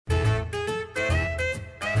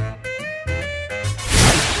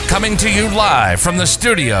Coming to you live from the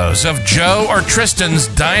studios of Joe or Tristan's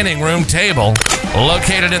dining room table,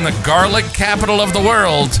 located in the garlic capital of the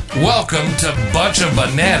world. Welcome to Bunch of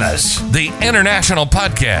Bananas, the international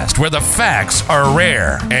podcast where the facts are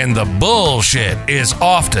rare and the bullshit is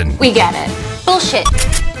often. We get it. Bullshit.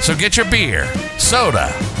 So get your beer,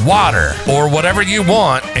 soda, water, or whatever you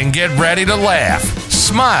want and get ready to laugh,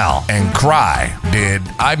 smile, and cry. Did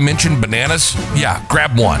I mention bananas? Yeah,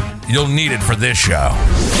 grab one. You'll need it for this show.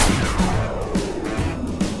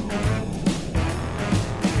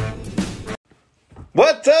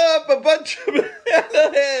 What's up, a bunch of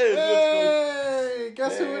bananas? Hey,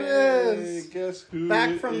 guess who it is? Guess who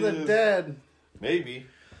Back it from the is? dead. Maybe.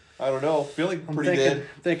 I don't know. Feeling I'm pretty dead.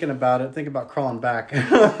 thinking about it. Thinking about crawling back.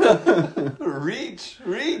 Reach.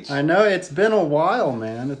 I know it's been a while,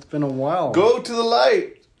 man. It's been a while. Go to the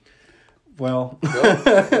light. Well, Go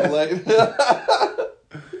to the light.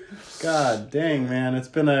 God dang, man. It's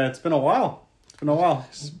been a while. It's been a while.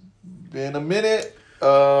 Been a minute.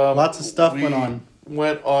 Lots of stuff we went on.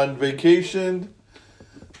 Went on vacation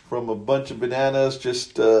from a bunch of bananas.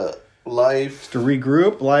 Just life. To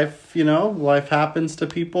regroup, life happens to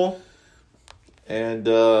people. And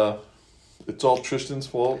it's all Tristan's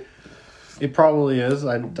fault. It probably is.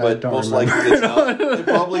 I But don't most remember. likely it's not. It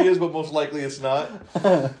probably is, but most likely it's not.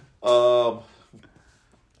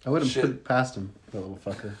 I wouldn't Shit. put it past him, that little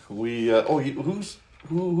fucker.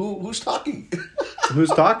 Who's talking? Who's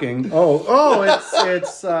talking?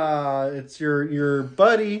 It's your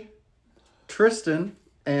buddy Tristan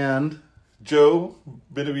and Joe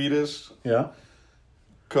Benavides, yeah,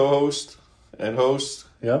 co-host and host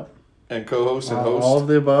yep, and co-host and host. all of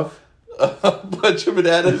the above. A bunch of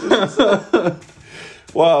bananas.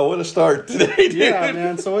 Wow, what a start today, dude. Yeah,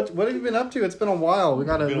 man. So what have you been up to? It's been a while. We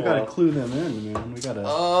gotta while. clue them in, man. We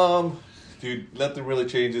gotta. Dude, nothing really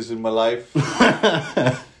changes in my life.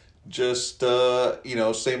 Just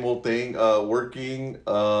same old thing. Working,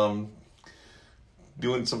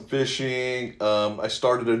 doing some fishing. I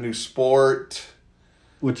started a new sport,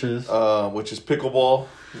 Which is which is pickleball.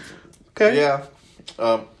 okay. Yeah.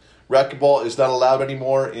 Racquetball is not allowed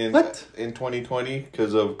anymore in What? in 2020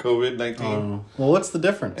 because of COVID-19. Well, what's the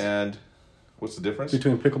difference And what's the difference?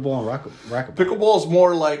 between pickleball and racquetball? Pickleball is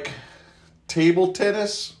more like table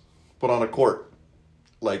tennis, but on a court,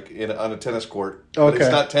 like on a tennis court. But Okay. it's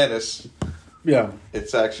not tennis. Yeah.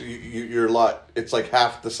 It's actually you're a lot. It's like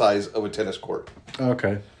half the size of a tennis court.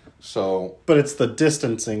 Okay. So But it's the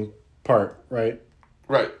distancing part, right?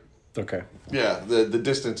 right, Okay. yeah. The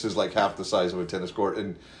distance is like half the size of a tennis court,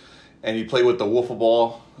 and you play with the wiffle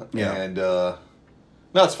ball. Yeah. And no,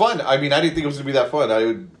 it's fun. I mean, I didn't think it was gonna be that fun. I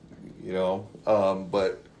would,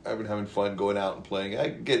 but I've been having fun going out and playing. I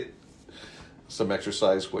get some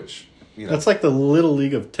exercise, which That's like the little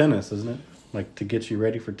league of tennis, isn't it? Like to get you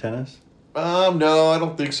ready for tennis. No, I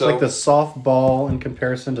don't think so. Like the softball in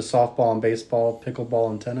comparison to softball and baseball, pickleball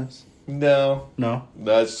and tennis. No, No.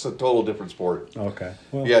 that's a total different sport. Okay.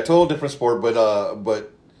 Well, Yeah, total different sport, but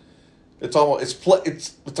it's almost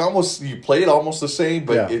it's almost you play it almost the same,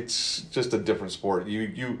 but Yeah. it's just a different sport.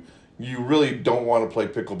 You really don't want to play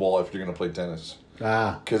pickleball if you're going to play tennis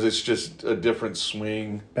because it's just a different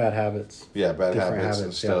swing. bad habits. Yeah, bad Different habits and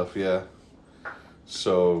habits, yeah. stuff. Yeah.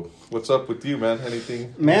 So what's up with you, man?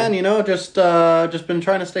 Anything? Man, just been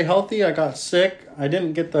trying to stay healthy. I got sick. I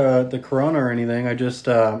didn't get the corona or anything. I just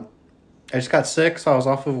got sick, so I was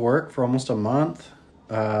off of work for almost a month.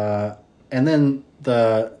 And then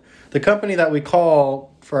the company that we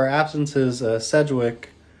call for our absences, Sedgwick,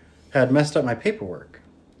 had messed up my paperwork.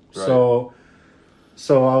 Right.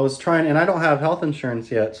 So I was trying, and I don't have health insurance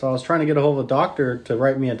yet, so I was trying to get a hold of a doctor to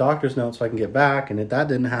write me a doctor's note so I can get back, and that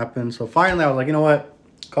didn't happen. So finally I was like, you know what?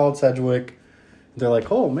 Called Sedgwick. They're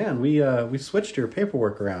like, oh man, we switched your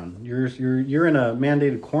paperwork around. You're in a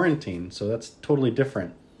mandated quarantine, so that's totally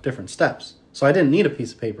different steps. So I didn't need a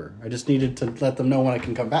piece of paper. I just needed to let them know when I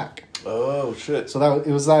can come back. Oh shit! So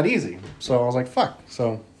it was that easy. So I was like, fuck.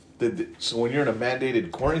 So So when you're in a mandated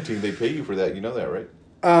quarantine, they pay you for that. You know that, right?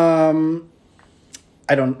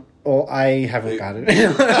 I don't. Well, I haven't got it,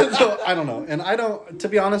 so I don't know. And I don't. To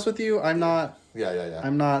be honest with you, I'm not. Yeah.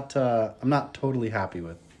 I'm not totally happy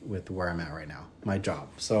with where I'm at right now. My job.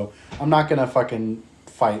 So I'm not gonna fucking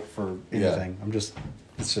fight for anything. Yeah.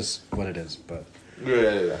 It's just what it is. But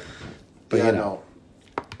Yeah. But yeah, you know.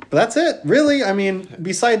 But that's it, really. I mean,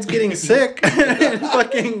 besides getting sick and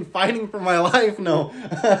fucking fighting for my life, no.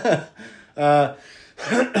 Well,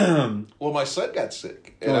 my son got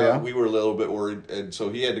sick, and Oh, yeah? we were a little bit worried, and so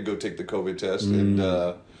he had to go take the COVID test,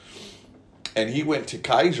 and he went to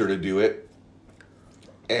Kaiser to do it,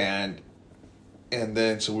 and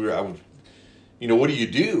then so what do you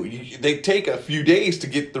do? They take a few days to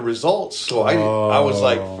get the results. So I was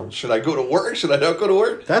like, should I go to work? Should I not go to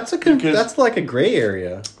work? That's like a gray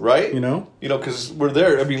area, right? Because we're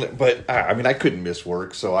there. I mean, but I couldn't miss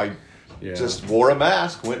work, so I just wore a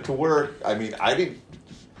mask, went to work. I mean, I didn't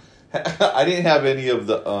have any of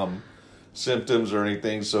the symptoms or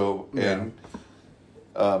anything. So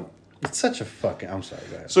it's such a fucking. I'm sorry,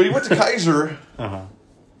 guys. So he went to Kaiser.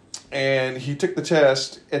 And he took the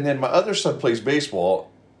test, and then my other son plays baseball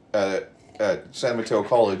at San Mateo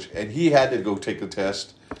College, and he had to go take the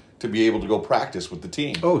test to be able to go practice with the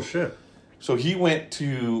team. Oh, shit. So he went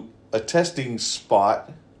to a testing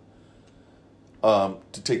spot to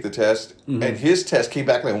take the test, and his test came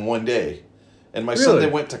back in one day. And my son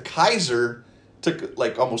that went to Kaiser took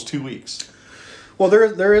like almost 2 weeks. Well,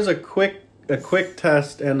 there is a quick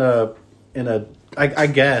test and I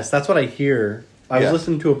guess that's what I hear. I was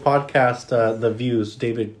listening to a podcast, The Views,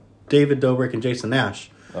 David Dobrik and Jason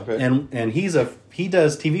Nash. Okay. And he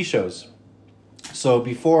does TV shows. So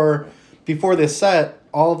before they set,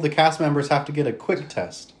 all of the cast members have to get a quick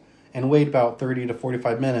test and wait about 30 to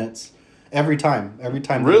 45 minutes every time they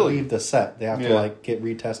leave the set. They have to get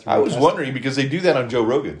retested. I was wondering because they do that on Joe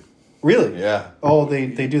Rogan. Really? Yeah. Oh, they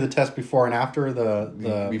do the test before and after the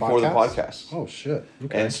before podcast? the podcast. Oh shit.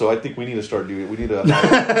 Okay. And so I think we need to start doing it. We need to.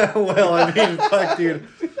 Well, I mean, fuck, dude.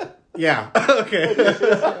 Yeah. Okay.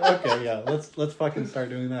 Okay. Yeah. Let's fucking start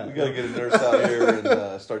doing that. We gotta get a nurse out here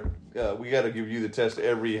and start. We gotta give you the test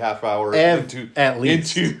every half hour into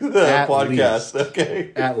the podcast. Least.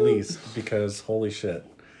 Okay. At least, because holy shit.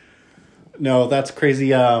 No, that's crazy.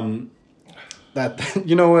 That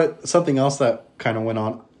you know what? Something else that kind of went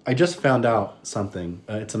on. I just found out something.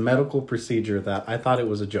 It's a medical procedure that I thought it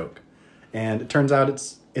was a joke, and it turns out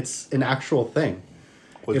it's an actual thing.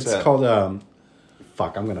 What's that? It's called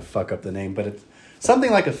fuck. I'm gonna fuck up the name, but it's something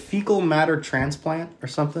like a fecal matter transplant or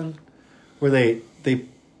something, where they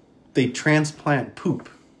transplant poop.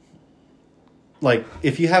 Like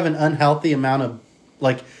if you have an unhealthy amount of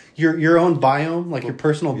like your own biome, like your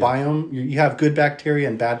personal biome, you have good bacteria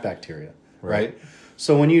and bad bacteria, right?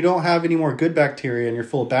 So when you don't have any more good bacteria and you're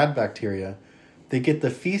full of bad bacteria, they take the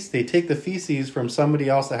feces from somebody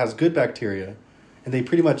else that has good bacteria, and they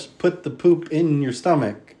pretty much put the poop in your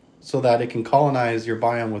stomach so that it can colonize your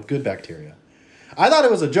biome with good bacteria. I thought it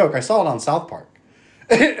was a joke. I saw it on South Park.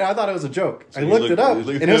 I thought it was a joke. So I looked it up, and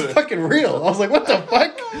it was fucking real. I was like, what the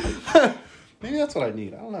fuck? Maybe that's what I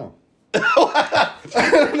need. I don't know.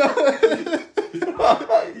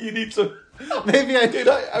 You need some... Maybe I did.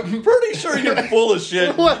 I'm pretty sure you're full of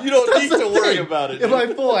shit. What? You don't That's need to worry thing. about it. Am I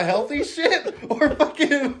full of healthy shit or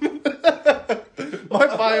fucking my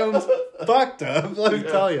biome's fucked up? Let me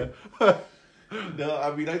tell you. No,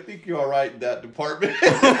 I mean I think you're all right in that department.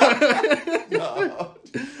 No.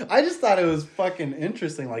 I just thought it was fucking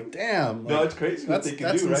interesting. Like, damn. No, it's crazy what they can do,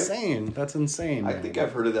 right? That's insane. That's insane. I think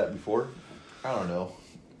I've heard of that before. I don't know.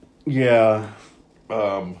 Yeah.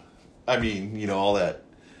 I mean, all that.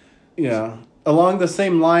 Yeah. Along the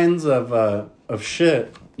same lines of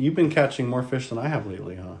shit, you've been catching more fish than I have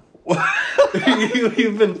lately, huh?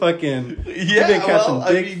 You've been fucking... Yeah, you've been catching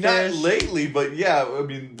big fish. Not lately, but yeah, I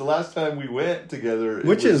mean, the last time we went together...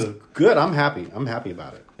 Which is good. I'm happy. I'm happy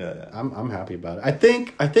about it. Yeah. I'm happy about it. I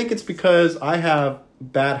think it's because I have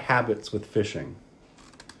bad habits with fishing.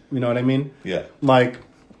 You know what I mean? Yeah.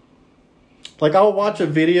 Like I'll watch a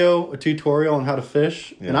tutorial on how to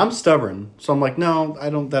fish, and I'm stubborn. So I'm like, no,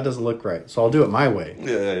 I don't. That doesn't look right. So I'll do it my way.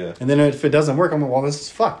 Yeah. And then if it doesn't work, I'm like, well, this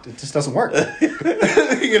is fucked. It just doesn't work.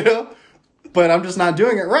 But I'm just not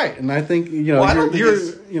doing it right. And I think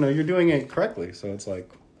you're doing it correctly. So it's like,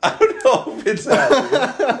 I don't know if it's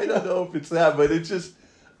that. But it's just,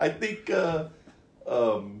 I think.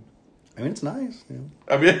 I mean, it's nice. Yeah.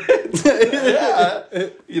 I mean, yeah.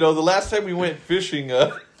 The last time we went fishing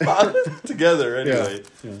together, anyway.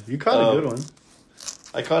 Yeah. You caught a good one.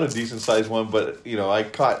 I caught a decent sized one, but I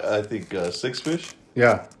caught 6 fish.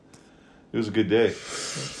 Yeah, it was a good day.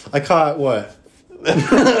 I caught what?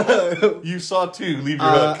 You saw 2. Leave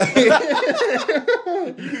your hook.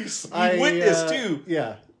 You witnessed 2.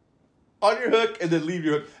 Yeah. On your hook and then leave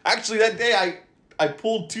your hook. Actually, that day I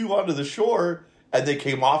pulled 2 onto the shore. And they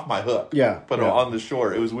came off my hook. Yeah. But on the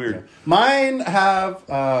shore. It was weird. Yeah. Mine have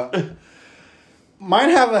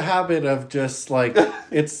a habit of just like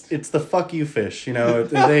it's the fuck you fish, you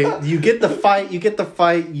get the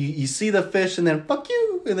fight, you see the fish and then fuck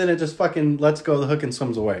you, and then it just fucking lets go of the hook and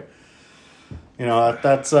swims away.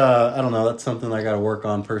 That's I don't know, that's something I gotta work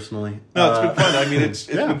on personally. No, it's been fun. I mean it's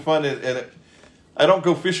been fun and I don't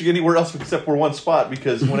go fishing anywhere else except for one spot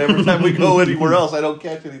because whenever time we go anywhere else I don't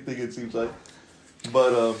catch anything, it seems like.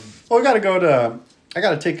 But well, we got to go to. I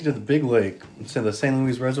got to take you to the big lake, so the St.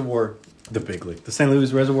 Louis Reservoir, the big lake, the St.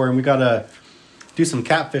 Louis Reservoir, and we got to do some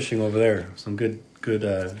catfishing over there. Some good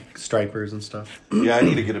stripers and stuff. Yeah, I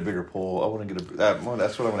need to get a bigger pole. I want to get that's what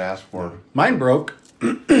I'm going to ask for. Mine broke.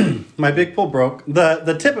 My big pole broke.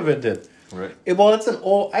 The tip of it did. Right. Well, it's an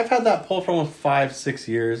old. I've had that pole for almost 5-6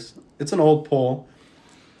 years. It's an old pole,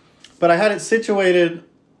 but I had it situated.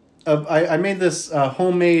 I made this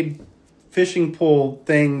homemade fishing pole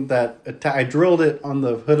thing that I drilled it on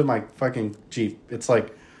the hood of my fucking Jeep. It's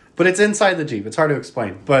like, but it's inside the Jeep. It's hard to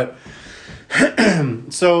explain. But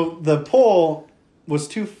so the pole was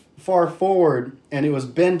too far forward and it was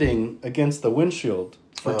bending against the windshield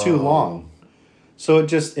for too long. So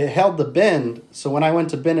it held the bend. So when I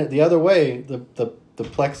went to bend it the other way, the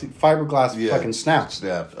fiberglass fucking snapped.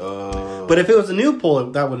 But if it was a new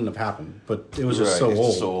pole, that wouldn't have happened. But it was just so old.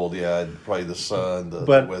 Just so old, yeah. Probably the sun, the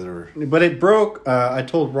weather. But it broke. I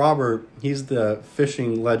told Robert, he's the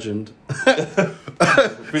fishing legend.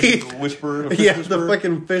 Fish whisperer? The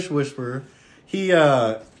fucking fish whisperer. He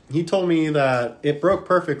told me that it broke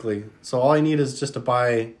perfectly. So all I need is just to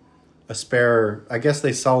buy a spare. I guess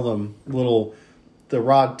they sell them the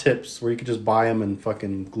rod tips where you could just buy them and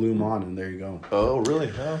fucking glue them on, and there you go. Oh, really?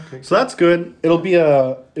 Oh, okay. So that's good. It'll be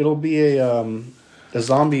a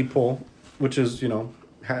zombie pole, which is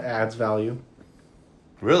adds value.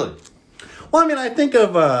 Really? Well, I mean, I think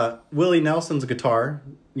of Willie Nelson's guitar.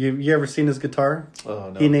 You ever seen his guitar?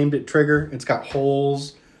 Oh no. He named it Trigger. It's got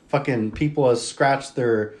holes. Fucking people have scratched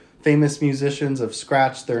their famous musicians have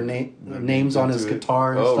scratched their names on his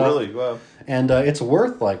guitar and stuff. Oh, really? Wow. And it's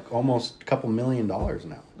worth like almost a couple $1 million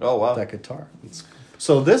now. Oh, wow. That guitar.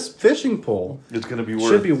 So this fishing pole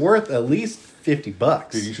should be worth at least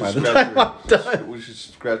 $50 Dude, you should by the time I'm done. We should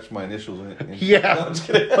scratch my initials in it. Yeah, no, I'm just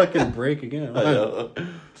gonna fucking break again. I know.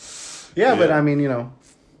 Yeah, but I mean, You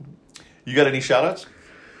got any shout-outs?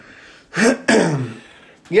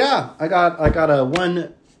 Yeah, I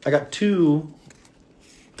got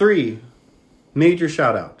 3 major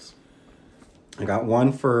shout-outs. I got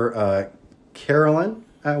one for Carolyn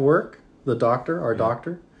at work, our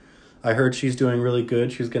doctor. I heard she's doing really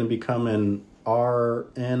good. She's going to become an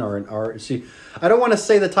RN or an RC. I don't want to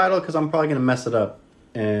say the title because I'm probably going to mess it up.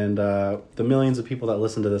 And the millions of people that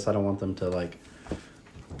listen to this, I don't want them to like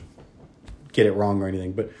get it wrong or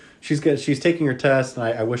anything. But she's taking her test, and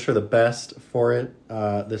I wish her the best for it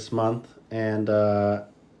this month. And so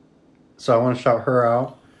I want to shout her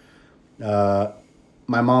out.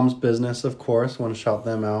 My mom's business, of course, want to shout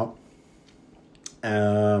them out.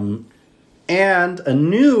 And a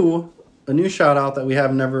new shout out that we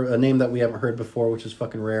have a name that we haven't heard before, which is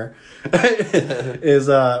fucking rare, is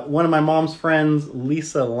one of my mom's friends,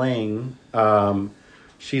 Lisa Lang.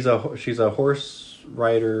 She's a horse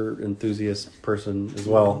rider enthusiast person as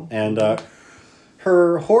well, and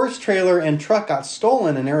her horse trailer and truck got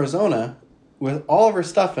stolen in Arizona with all of her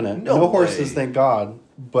stuff in it. No horses, thank God,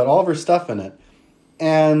 but all of her stuff in it.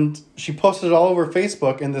 And she posted it all over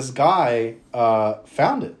Facebook, and this guy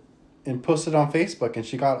found it and posted it on Facebook, and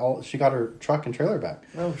she got her truck and trailer back.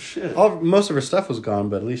 Oh shit! Most of her stuff was gone,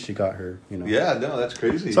 but at least she got her. Yeah, no, that's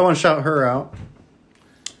crazy. So I want to shout her out.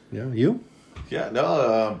 Yeah, you? Yeah,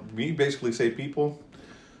 no. Me basically say people.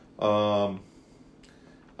 I'm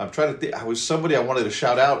trying to think. I was somebody I wanted to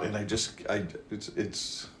shout out, and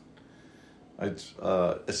it's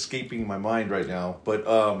escaping my mind right now. But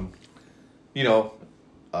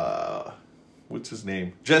what's his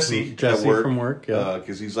name? Jesse at work, from work, yeah.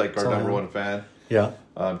 Because he's like our number one fan. Yeah.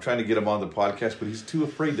 I'm trying to get him on the podcast, but he's too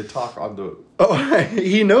afraid to talk on the... Oh,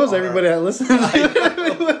 he knows everybody that listens.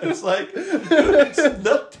 It's like, it's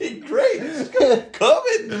nothing great. Just come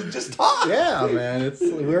and just talk. Yeah, man.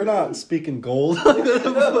 We're not speaking gold.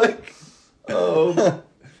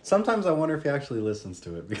 Sometimes I wonder if he actually listens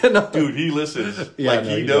to it. Dude, he listens. Yeah,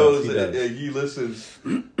 he knows. He listens.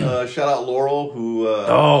 Shout out Laurel, who...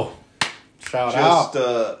 shout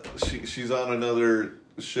out. She's on another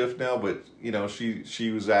shift now, but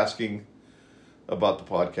she was asking about the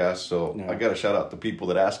podcast, so I got to shout out the people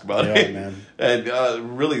that ask about it. Man.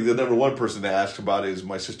 And really, the number one person to ask about it is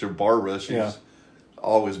my sister Barbara. She's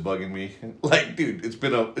always bugging me. Like, dude, it's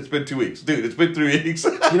been 2 weeks. Dude, it's been 3 weeks.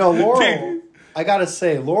 Laurel. Dude. I gotta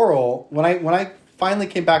say, Laurel. When I finally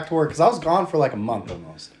came back to work, because I was gone for like a month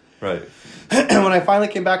almost. Right. And when I finally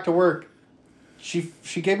came back to work, she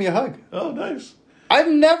gave me a hug. Oh, nice. I've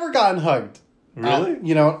never gotten hugged. Really?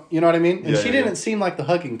 You know what I mean? And she didn't seem like the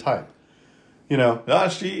hugging type. No,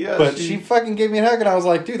 she fucking gave me a hug, and I was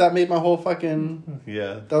like, dude, that made my whole fucking...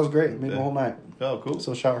 Yeah. That was great. It made my whole night. Oh, cool.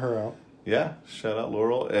 So shout her out. Yeah, shout out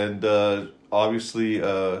Laurel. And obviously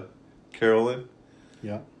Carolyn.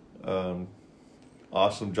 Yeah.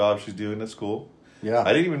 Awesome job she's doing at school. Yeah.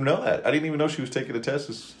 I didn't even know that. I didn't even know she was taking a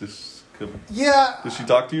test. Yeah. Did she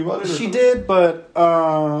talk to you about it? She did, but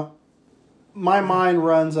my mind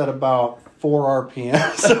runs at about 4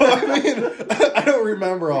 RPM. So, I mean, I don't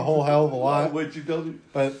remember a whole hell of a lot. What'd you tell me?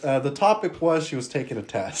 But the topic was she was taking a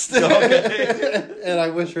test. Okay. And I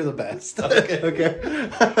wish her the best. Okay. Okay.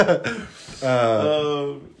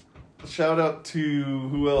 Shout out to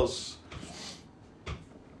who else?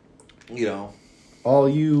 You know, all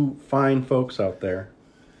you fine folks out there.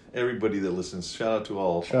 Everybody that listens. Shout out to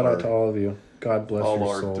all. Shout out to all of you. God bless all your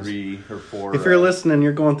our souls. 3 or 4. If you're listening,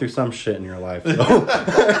 you're going through some shit in your life.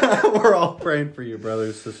 So we're all praying for you,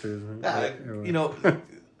 brothers, sisters. You know,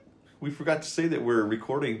 we forgot to say that we're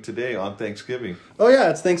recording today on Thanksgiving. Oh yeah,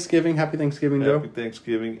 it's Thanksgiving. Happy Thanksgiving, Joe. Happy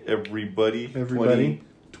Thanksgiving, everybody. Everybody.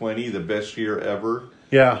 2020, the best year ever.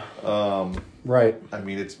 Yeah. Right. I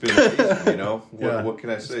mean, it's been amazing, you know. What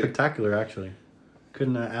can I say? Spectacular, actually.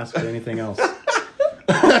 Couldn't ask for anything else.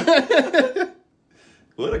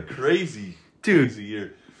 What a crazy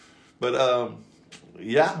year. But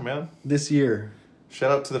yeah, man. This year.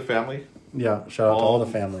 Shout out to the family. Yeah, shout out to all the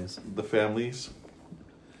families. The families.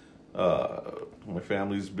 My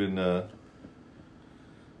family's been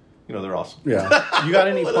they're awesome. Yeah. You got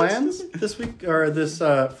any plans this week or this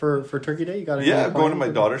for Turkey Day? You got any I'm plans? going to my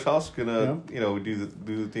daughter's house. Gonna we do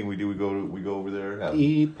the thing we do. We go over there,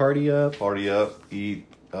 eat, party up, eat.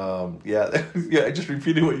 I just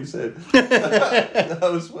repeated what you said. That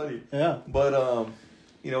was funny. Yeah. But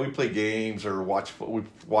we play games or watch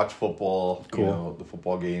football. Cool. You know, the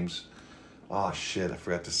football games. Oh shit! I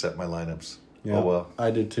forgot to set my lineups. Yeah, oh well.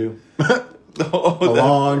 I did too.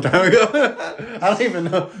 Long time ago. I don't even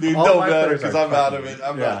know. Dude, all no my matter players because are I'm out of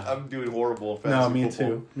fucking- it. I'm doing horrible in fantasy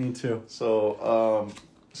football. Me too. So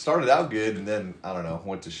started out good and then I don't know,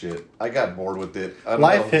 went to shit. I got bored with it.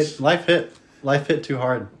 Life hit too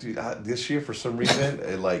hard. Dude, this year for some reason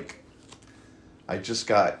I just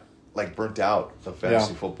got burnt out of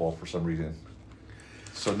fantasy football for some reason.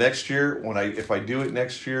 So next year if I do it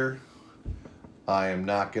next year, I am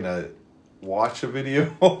not gonna watch a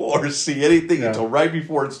video or see anything until right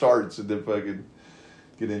before it starts, and then fucking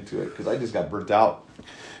get into it because I just got burnt out.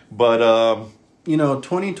 But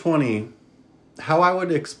 2020. How I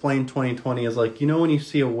would explain 2020 is when you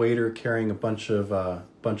see a waiter carrying a bunch of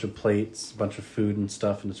plates, a bunch of food and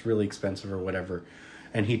stuff, and it's really expensive or whatever,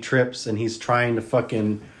 and he trips and he's trying to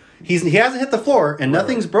he hasn't hit the floor and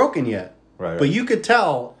nothing's broken yet. Right. But you could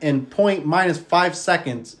tell in -5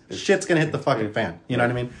 seconds, shit's gonna hit the fucking fan. You know what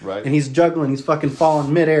I mean? Right. And he's juggling, he's fucking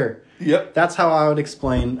falling midair. Yep. That's how I would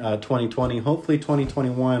explain 2020. Hopefully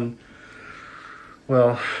 2021.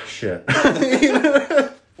 Well, shit.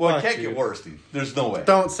 Well, it can't get worse, dude. There's no way.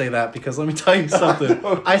 Don't say that because let me tell you something.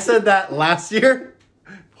 I said that last year.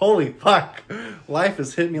 Holy fuck. Life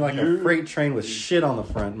has hit me like a freight train with shit on the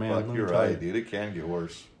front, man. Fuck, you're right, dude. It can get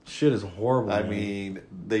worse. Shit is horrible. I mean,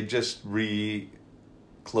 they just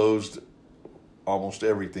closed almost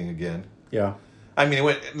everything again. Yeah. I mean, it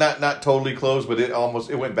went not totally closed, but it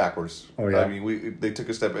went backwards. Oh yeah. I mean, they took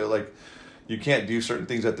a step you can't do certain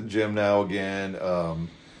things at the gym now again.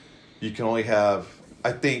 You can only have,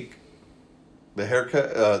 I think, the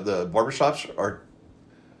haircut, the barbershops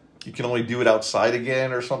you can only do it outside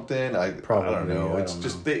again or something. I don't know.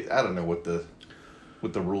 I don't know what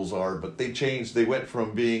the rules are, but they changed. They went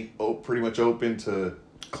from being pretty much open to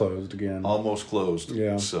closed again. Almost closed.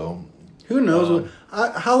 Yeah. So who knows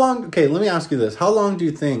how long? Okay, let me ask you this: how long do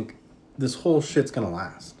you think this whole shit's gonna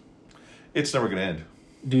last? It's never gonna end.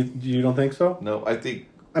 You don't think so? No, I think.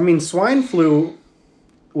 I mean, swine flu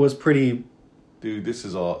was pretty. Dude, this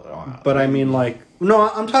is all. But I mean, no,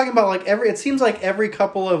 I'm talking about it seems like every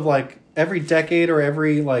couple of every decade or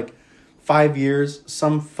every 5 years,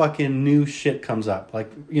 some fucking new shit comes up. It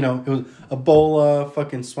was Ebola,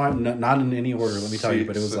 fucking swine, not in any order, let me tell you,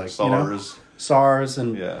 but it was SARS. SARS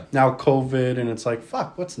and now COVID, and it's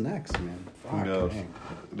fuck, what's next, man? Fuck, who knows? Dang.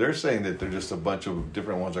 They're saying that there's just a bunch of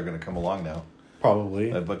different ones are going to come along now.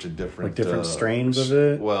 Probably. A bunch of different... different strains of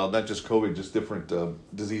it? Well, not just COVID, just different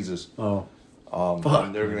diseases. Oh.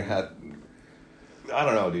 And they're going to have... I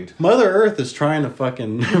don't know, dude. Mother Earth is trying to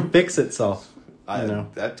fucking fix itself. I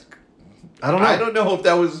don't know. I don't know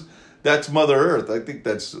if that's Mother Earth. I think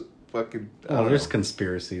that's fucking... there's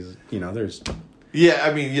conspiracies. There's... Yeah,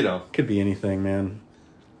 I mean, Could be anything, man.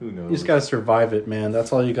 Who knows? You just gotta survive it, man.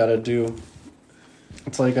 That's all you gotta do.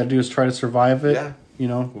 That's all you gotta do is try to survive it. Yeah.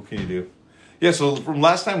 What can you do? Yeah, so from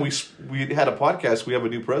last time we had a podcast, we have a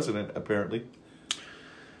new president, apparently.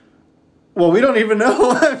 Well, we don't even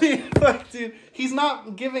know. I mean, fuck, dude, he's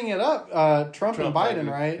not giving it up. Trump and Biden,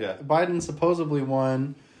 right? Yeah. Biden supposedly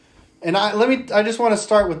won. And I just want to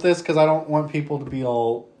start with this because I don't want people to be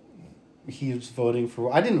all, he's voting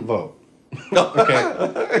for, I didn't vote.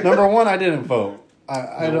 Okay. Number one, I didn't vote.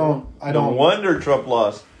 I don't. No wonder Trump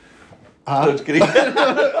lost. Just kidding.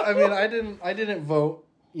 I mean, I didn't vote,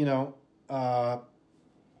 you know,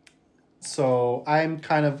 so I'm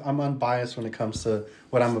unbiased when it comes to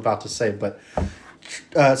what I'm about to say, but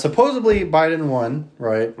supposedly Biden won,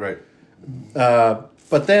 right? Right.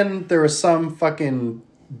 But then there were some fucking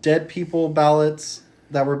dead people ballots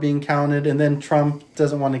that were being counted, and then Trump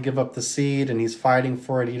doesn't want to give up the seat, and he's fighting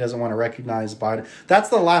for it. He doesn't want to recognize Biden. That's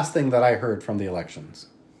the last thing that I heard from the elections.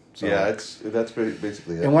 So, yeah, that's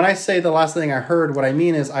basically it. And when I say the last thing I heard, what I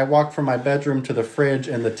mean is I walked from my bedroom to the fridge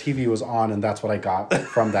and the TV was on, and that's what I got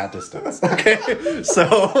from that distance. Okay,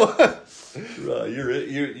 so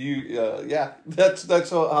yeah,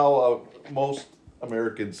 that's how most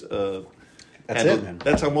Americans.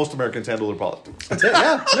 That's how most Americans handle their politics. That's it.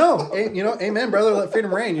 Yeah, no, you know, amen, brother. Let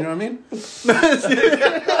freedom reign. You know what I mean?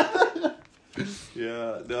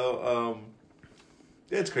 Yeah, no,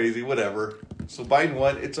 it's crazy. Whatever. So Biden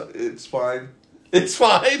won. It's fine. It's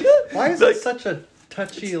fine. Why is it such a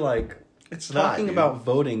touchy It's talking not, about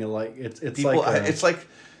voting? Like it's people, like it's like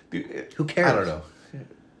who cares? I don't know.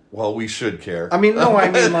 Well, we should care. I mean, no.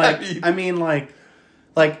 I mean, like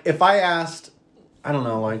if I asked, I don't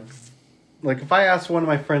know, like if I asked one of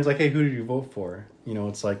my friends, like, hey, who did you vote for? You know,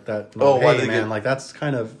 it's like that. Like, why hey, man, like that's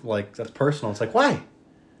kind of like that's personal. It's like why?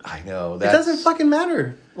 I know it doesn't fucking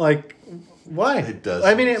matter. Like. Why? It does.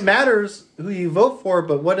 I mean, it matters who you vote for,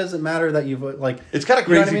 but what does it matter that you vote? Like, it's kind of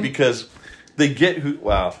crazy, you know what I mean? Because they get who.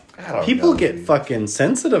 Wow, people get fucking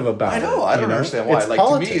sensitive about it. I know. I don't understand why. It's like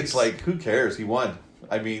politics. to me, it's like who cares? He won.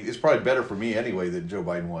 I mean, it's probably better for me anyway that Joe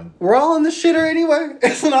Biden won. We're all in the shitter anyway.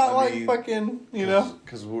 It's not fucking, you know,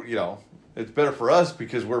 because you know it's better for us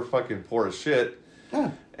because we're fucking poor as shit.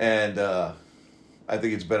 Yeah. And I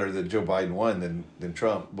think it's better that Joe Biden won than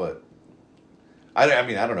Trump, but. I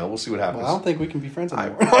mean, I don't know. We'll see what happens. Well, I don't think we can be friends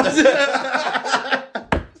anymore. I'm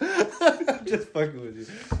just fucking with you.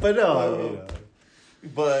 But no.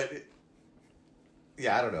 But,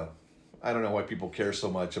 yeah, I don't know. I don't know why people care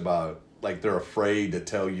so much about, like, they're afraid to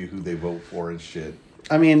tell you who they vote for and shit.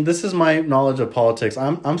 I mean, this is my knowledge of politics.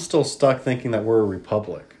 I'm still stuck thinking that we're a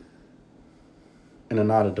republic. And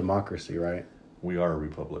not a democracy, right? We are a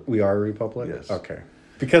republic. We are a republic? Yes. Okay.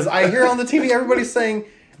 Because I hear on the TV everybody's saying...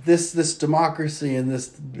 This democracy and this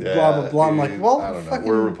blah blah blah. I'm like, well, I don't know.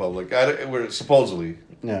 We're a republic. We're supposedly.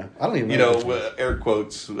 Yeah, I don't even know. You know, air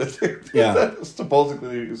quotes. Yeah.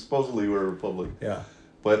 supposedly we're a republic. Yeah.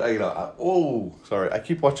 But you know, sorry, I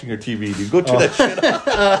keep watching your TV. Dude, go turn that shit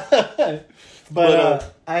off.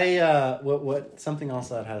 But what something else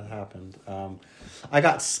that had happened. I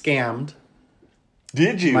got scammed.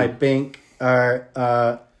 Did you? My bank.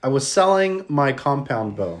 I was selling my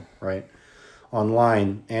compound bow, right?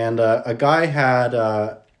 Online, and a guy had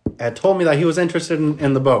told me that he was interested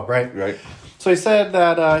in the bow, right? Right. So he said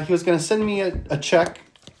that he was going to send me a check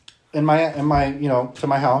in my to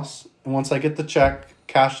my house, and once I get the check,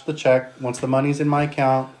 cash the check. Once the money's in my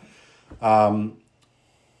account, there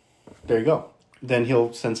you go. Then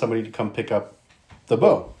he'll send somebody to come pick up the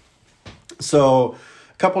bow. So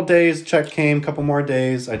a couple days, check came. Couple more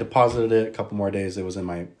days, I deposited it. A couple more days, it was in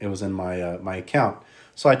my account.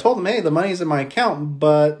 So I told him, hey, the money's in my account,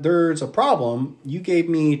 but there's a problem. You gave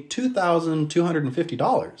me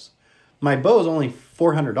 $2,250. My bow's only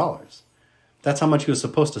 $400. That's how much he was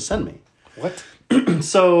supposed to send me. What?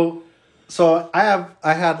 So I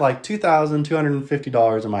had like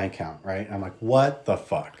 $2,250 in my account, right? I'm like, what the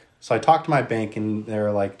fuck? So I talked to my bank, and they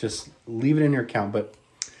were like, just leave it in your account. But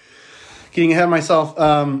getting ahead of myself,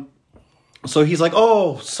 so he's like,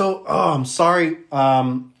 I'm sorry.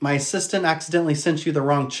 My assistant accidentally sent you the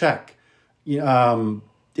wrong check. That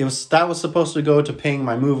was supposed to go to paying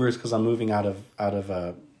my movers because I'm moving out of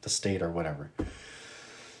the state or whatever.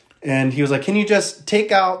 And he was like, can you just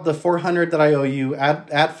take out the $400 that I owe you, add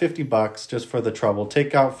 $50 just for the trouble,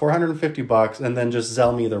 take out $450 and then just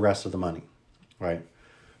Zelle me the rest of the money. Right.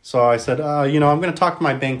 So I said, I'm going to talk to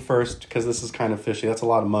my bank first because this is kind of fishy. That's a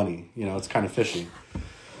lot of money. It's kind of fishy.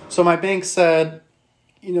 So my bank said,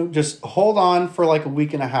 just hold on for like a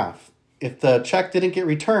week and a half. If the check didn't get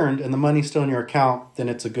returned and the money's still in your account, then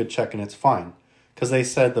it's a good check and it's fine. Because they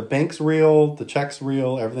said the bank's real, the check's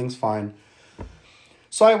real, everything's fine.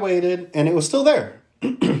 So I waited and it was still there.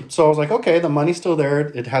 So I was like, okay, the money's still there.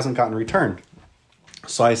 It hasn't gotten returned.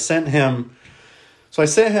 So I sent him So I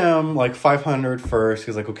sent him like 500 first.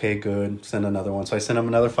 He's like, okay, good. Send another one. So I sent him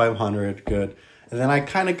another 500. Good. And then I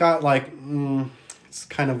kind of got like, it's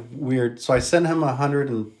kind of weird. So I sent him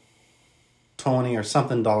 120 or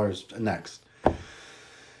something dollars next.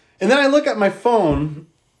 And then I look at my phone,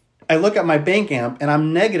 I look at my bank app, and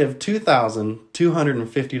I'm negative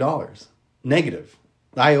 $2,250. Negative.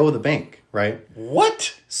 I owe the bank, right?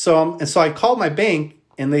 What? So I called my bank,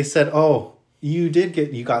 and they said, "Oh, you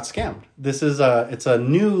got scammed. This is it's a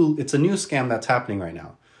new scam that's happening right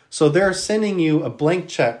now. So they're sending you a blank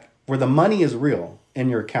check where the money is real in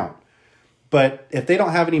your account, but if they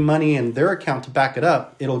don't have any money in their account to back it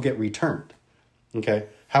up, it'll get returned." Okay.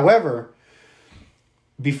 However,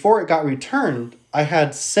 before it got returned, I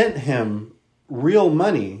had sent him real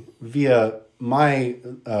money via my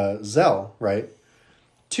Zelle, right,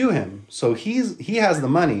 to him. So he has the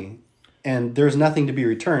money, and there's nothing to be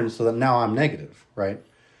returned. So that now I'm negative, right?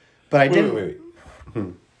 But I didn't. Wait.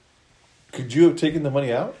 Could you have taken the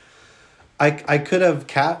money out? I could have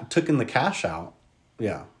taken the cash out,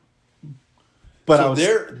 yeah. But so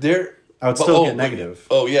I would still get negative.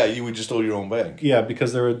 Oh yeah, you would just owe your own bank. Yeah,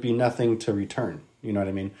 because there would be nothing to return. You know what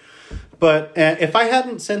I mean? But if I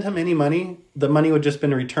hadn't sent him any money, the money would just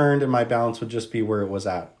been returned, and my balance would just be where it was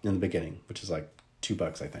at in the beginning, which is like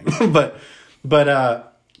 $2, I think. but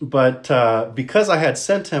because I had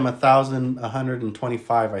sent him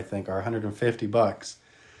 $1,125, I think, or $150,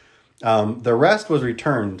 the rest was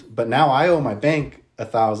returned. But now I owe my bank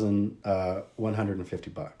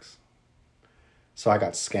 $1,150. So I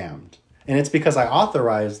got scammed, and it's because I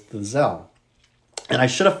authorized the Zelle, and I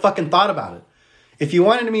should have fucking thought about it. If you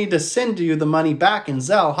wanted me to send you the money back in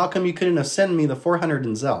Zelle, how come you couldn't have sent me the $400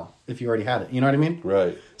 in Zelle if you already had it? You know what I mean?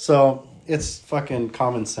 Right. So it's fucking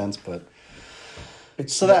common sense, but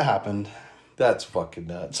so that happened. That's fucking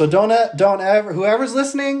nuts. So don't ever, whoever's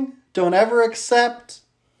listening, don't ever accept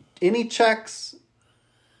any checks.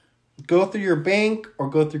 Go through your bank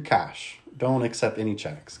or go through cash. Don't accept any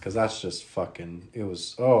checks, because that's just fucking. It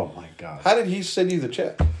was, oh my god. How did he send you the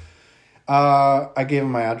check? I gave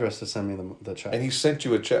him my address to send me the check. And he sent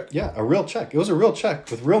you a check? Yeah, a real check. It was a real check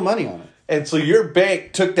with real money on it. And so your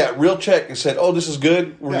bank took that real check and said, "Oh, this is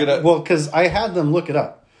good. Well, because I had them look it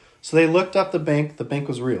up. So they looked up the bank. The bank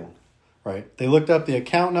was real, right? They looked up the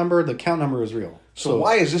account number. The account number was real. So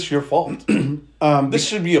why is this your fault? This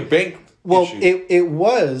should be a bank issue. It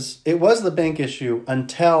was the bank issue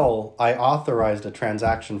until I authorized a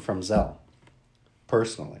transaction from Zelle,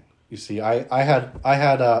 personally. You see, I had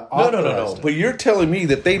No. But you're telling me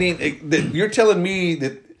that they didn't. You're telling me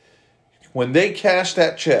that when they cashed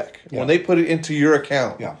that check, when they put it into your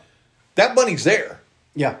account, that money's there.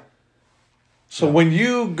 Yeah. So when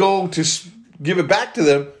you go to give it back to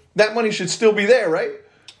them, that money should still be there, right?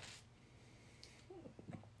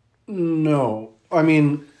 No, I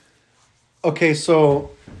mean, okay,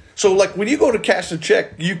 so like when you go to cash the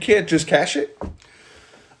check, you can't just cash it.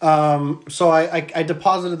 So I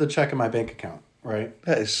deposited the check in my bank account, right?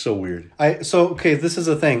 That is so weird. Okay, this is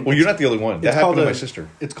the thing. Well, you're not the only one. That happened to my sister.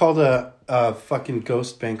 It's called a fucking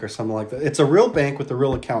ghost bank or something like that. It's a real bank with a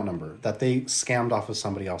real account number that they scammed off of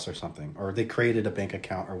somebody else or something, or they created a bank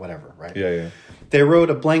account or whatever, right? Yeah. They wrote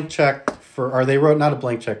a blank check they wrote not a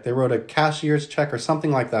blank check. They wrote a cashier's check or something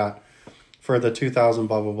like that for the $2,000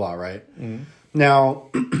 blah blah blah, right? Mm-hmm. Now,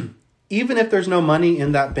 even if there's no money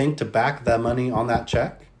in that bank to back that money on that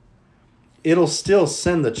check, it'll still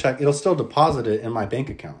send the check. It'll still deposit it in my bank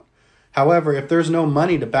account. However, if there's no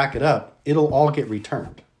money to back it up, it'll all get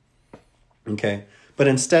returned. Okay. But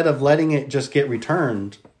instead of letting it just get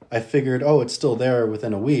returned, I figured, it's still there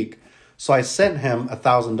within a week. So I sent him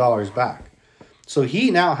 $1,000 back. So he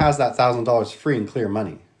now has that $1,000 free and clear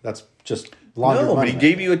money. That's just laundered money. No, but he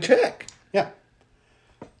gave you a check. Yeah.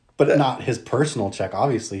 But not his personal check.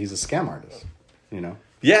 Obviously, he's a scam artist, you know?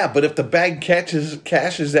 Yeah, but if the bank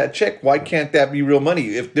cashes that check, why can't that be real money?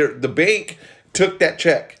 If the bank took that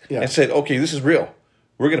check and said, "Okay, this is real.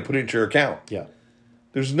 We're going to put it into your account." Yeah.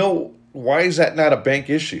 Why is that not a bank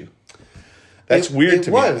issue? That's weird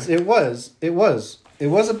to me. It was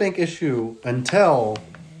a bank issue until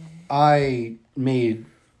I made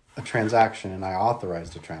a transaction and I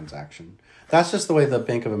authorized a transaction. That's just the way the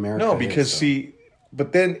Bank of America No, because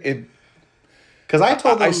but then it... Because I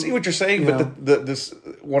told them... I see what you're saying, but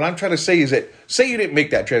what I'm trying to say is that, say you didn't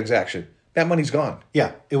make that transaction, that money's gone.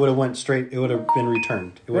 Yeah, it would have went straight, it would have been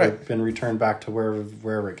returned. It would have been returned back to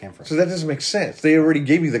wherever it came from. So that doesn't make sense. They already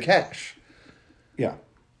gave you the cash. Yeah.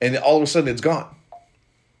 And all of a sudden it's gone.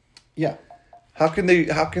 Yeah. How can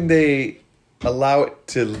they allow it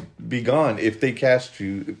to be gone if they cashed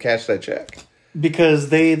that check? Because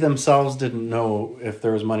they themselves didn't know if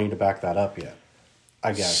there was money to back that up yet.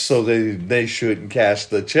 I guess. So they shouldn't cash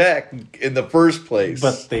the check in the first place.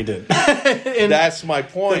 But they did. That's my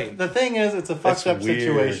point. The thing is, it's a fucked up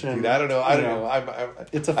situation. Dude, I don't know.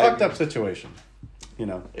 It's a fucked up situation. You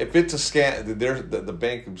know, if it's a scam, the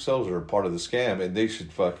bank themselves are a part of the scam, and they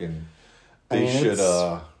should fucking.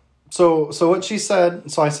 So what she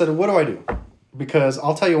said. So I said, what do I do? Because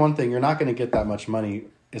I'll tell you one thing: you're not going to get that much money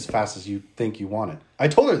as fast as you think you want it. I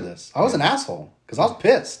told her this. I was an asshole because I was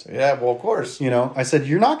pissed. Yeah, well, of course. You know, I said,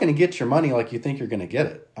 you're not going to get your money like you think you're going to get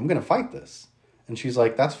it. I'm going to fight this. And she's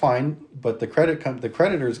like, that's fine, but the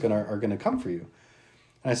creditors are going to come for you.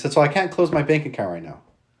 And I said, so I can't close my bank account right now.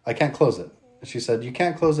 I can't close it. And she said, you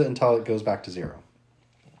can't close it until it goes back to zero.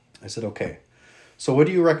 I said, okay. So what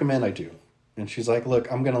do you recommend I do? And she's like, look,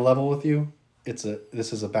 I'm going to level with you. This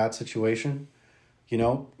is a bad situation. You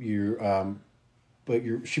know,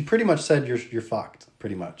 she pretty much said you're fucked,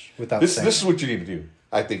 pretty much, without saying. This is what you need to do.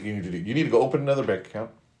 I think you need to do. You need to go open another bank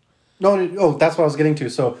account. No, that's what I was getting to.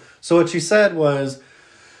 So what she said was,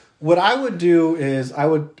 what I would do is I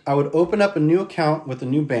would open up a new account with a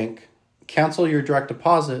new bank, cancel your direct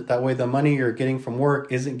deposit. That way, the money you're getting from work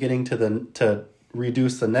isn't getting to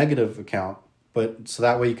reduce the negative account, but so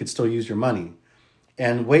that way you could still use your money,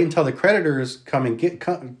 and wait until the creditors come and get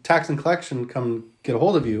tax and collection come get a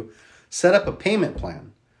hold of you. Set up a payment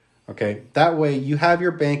plan, okay? That way you have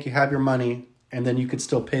your bank, you have your money, and then you could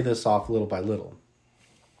still pay this off little by little,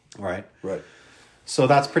 all right? Right. So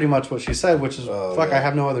that's pretty much what she said, which is, yeah. I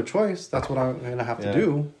have no other choice. That's what I'm going to have to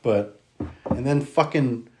do. And then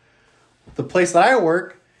fucking the place that I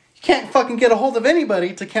work, you can't fucking get a hold of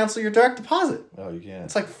anybody to cancel your direct deposit. Oh, you can't.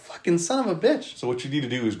 It's like fucking son of a bitch. So what you need to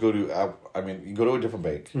do is go to, you go to a different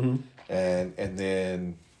bank, mm-hmm.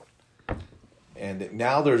 and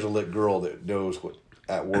now there's a lit girl that knows what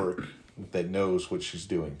at work that knows what she's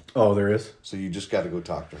doing. Oh, there is? So you just got to go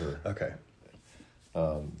talk to her. Okay.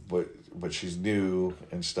 But she's new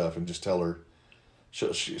and stuff, and just tell her.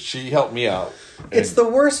 She helped me out. It's the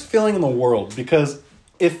worst feeling in the world because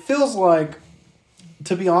it feels like,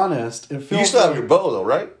 to be honest, it feels. You still have your bow though,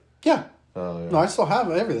 right? Yeah. Oh yeah. No, I still have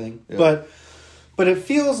everything, yeah. but it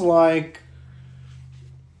feels like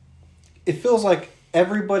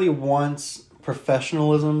everybody wants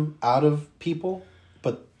professionalism out of people,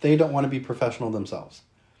 but they don't want to be professional themselves.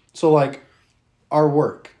 So like our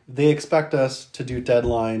work, they expect us to do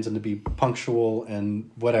deadlines and to be punctual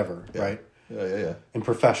and whatever, yeah. right? Yeah. And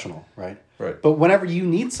professional, right? Right. But whenever you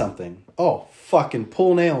need something, fucking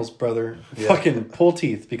pull nails, brother. Yeah. Fucking pull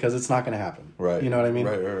teeth because it's not going to happen. Right. You know what I mean?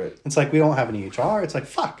 Right. It's like we don't have any HR. It's like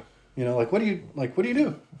fuck. You know, like what do you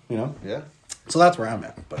do? You know? Yeah. So that's where I'm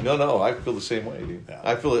at. But no, I feel the same way, dude. Yeah.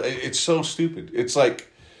 I feel it's so stupid. It's like,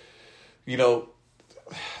 you know,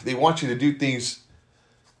 they want you to do things.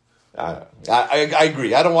 I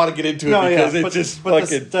agree. I don't want to get into it because it's just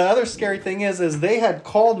fucking. The other scary thing is they had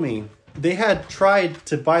called me. They had tried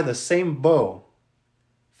to buy the same bow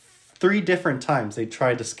 3 different times. They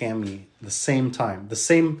tried to scam me the same time. The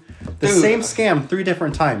same scam 3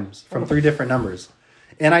 different times from 3 different numbers.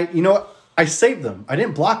 And I saved them. I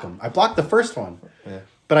didn't block them. I blocked the first one. Yeah.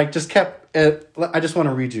 But I just kept it. I just want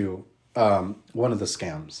to read you one of the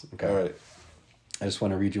scams. Okay. All right. I just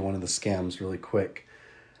want to read you one of the scams really quick.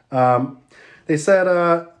 They said,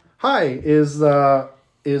 "Hi, is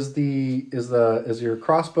your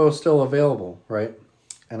crossbow still available?" Right?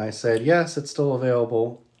 And I said, "Yes, it's still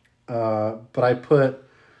available." But I put.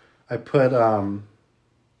 Hold on.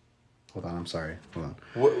 I'm sorry. Hold on.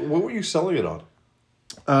 What were you selling it on?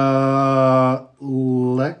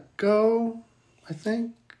 Let Go, I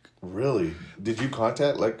think. Really? Did you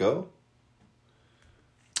contact Let Go?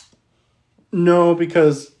 No,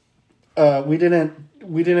 because we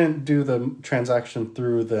didn't do the transaction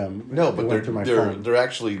through them. No, but phone. they're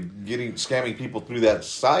actually scamming people through that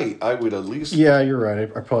site. I would at least you're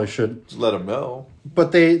right. I probably should just let them know.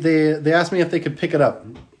 But they asked me if they could pick it up,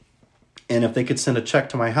 and if they could send a check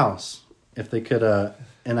to my house. If they could,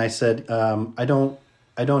 and I said I don't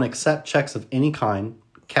accept checks of any kind,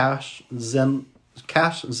 cash, Zelle,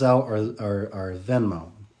 or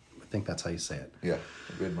Venmo. I think that's how you say it. Yeah,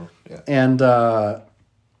 Venmo. Yeah.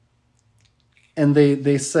 And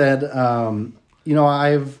they said, I've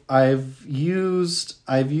used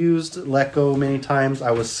Let Go many times.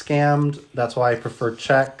 I was scammed. That's why I prefer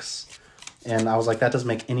checks. And I was like, that doesn't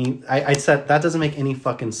make any. I said that doesn't make any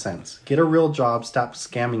fucking sense. Get a real job. Stop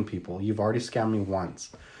scamming people. You've already scammed me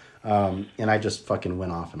once. And I just fucking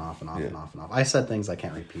went off and off. I said things I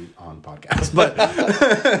can't repeat on podcasts, but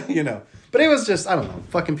But it was just, I don't know.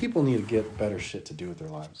 Fucking people need to get better shit to do with their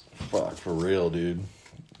lives. Fuck, for real, dude.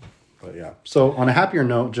 But yeah. So on a happier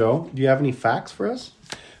note, Joe, do you have any facts for us?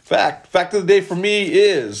 Fact of the day for me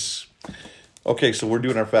is... Okay, so we're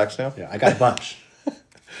doing our facts now? Yeah, I got a bunch.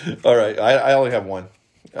 All right, I only have one.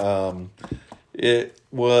 It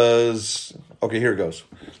was... Okay, here it goes.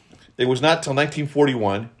 It was not till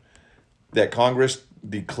 1941 that Congress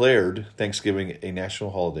declared Thanksgiving a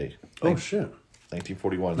national holiday. Oh, shit.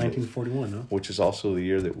 1941. 1941, huh? Which is also the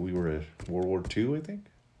year that we were at World War II, I think?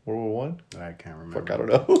 World War One? I can't remember. Fuck, I don't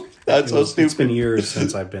know. That's so stupid. It's been years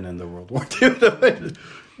since I've been in the World War II.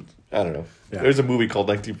 I don't know. Yeah. There's a movie called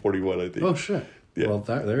 1941, I think. Oh, shit. Yeah. Well,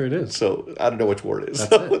 there it is. So, I don't know which war it is.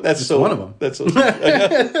 That's it. That's Just so, one of them. That's so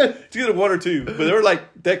it's either one or two, but they were like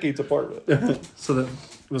decades apart. So,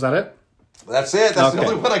 was that it? That's it. That's the Okay.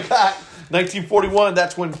 only one I got. 1941,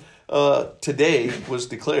 that's when today was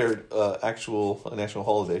declared a national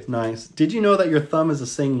holiday. Nice. Did you know that your thumb is the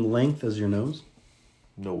same length as your nose?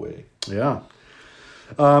 No way. Yeah.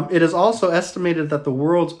 It is also estimated that the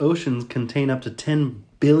world's oceans contain up to 10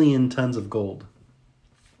 billion tons of gold.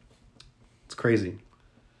 It's crazy.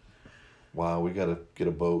 Wow, we gotta get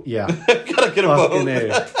a boat. Yeah. Gotta get a Fucking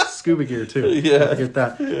boat. A. Scuba gear, too. Yeah. Gotta get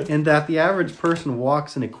that. And that the average person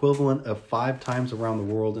walks an equivalent of 5 times around the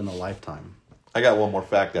world in a lifetime. I got one more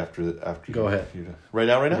fact after Go ahead. Right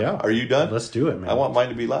now? Yeah. Are you done? Let's do it, man. I want mine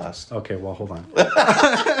to be last. Okay, well, hold on.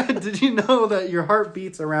 Did you know that your heart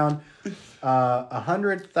beats around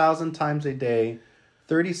 100,000 times a day,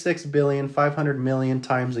 36,500,000,000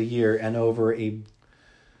 times a year, and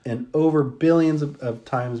over billions of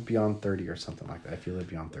times beyond 30 or something like that, if you live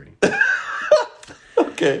beyond 30.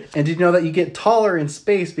 Okay. And did you know that you get taller in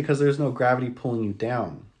space because there's no gravity pulling you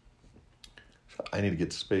down? I need to get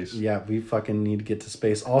to space. Yeah, we fucking need to get to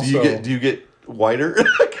space. Also, Do you get whiter?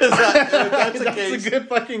 Because that's the that's case. a good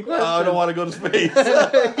fucking question. I don't want to go to space.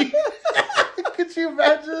 Could you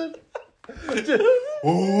imagine?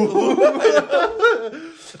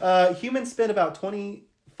 Humans spend about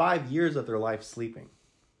 25 years of their life sleeping.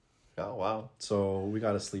 Oh wow! So we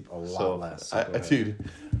got to sleep a lot less. So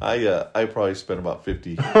I probably spent about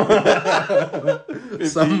 50.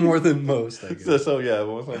 Some more than most, I guess. So yeah,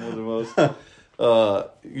 more than most.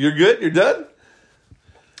 You're good. You're done.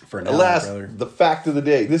 For now, Last, brother. the fact of the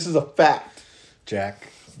day. This is a fact. Jack.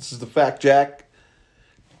 This is the fact, Jack.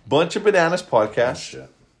 Bunch of Bananas podcast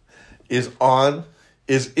is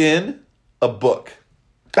in a book.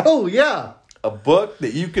 Oh yeah, A book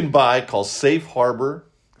that you can buy called Safe Harbor.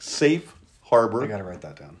 Safe Harbor. I gotta write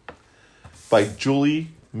that down. By Julie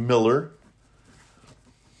Miller.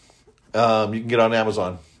 You can get it on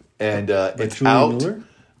Amazon. And it's Julie out. Miller?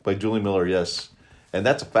 By Julie Miller, yes. And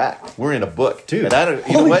that's a fact. We're in a book. Dude, and I don't, you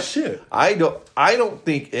holy know what? shit. I don't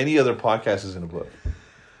think any other podcast is in a book.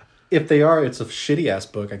 If they are, it's a shitty ass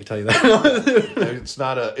book. I can tell you that. It's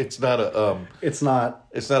not a It's not.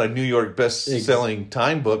 it's not a New York best-selling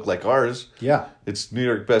time book like ours. Yeah. It's New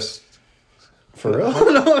York best. For real?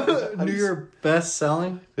 No. New York best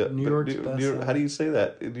selling. Yeah, New York's New best. York, how do you say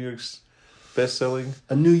that? New York's best-selling.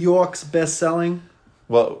 A New York's best selling.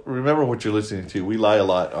 Well, remember what you're listening to. We lie a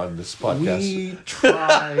lot on this podcast. We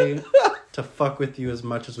try to fuck with you as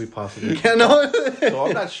much as we possibly can. No. So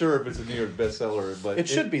I'm not sure if it's a New York bestseller, but It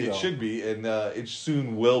should be, It though. should be, and it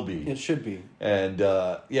soon will be. It should be. And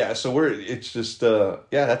yeah, so it's just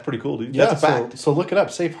that's pretty cool, dude. Yeah, That's a fact. So look it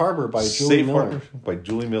up. Safe Harbor by Julie Safe Miller. Harbor by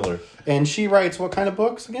Julie Miller. And she writes what kind of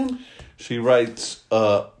books again? She writes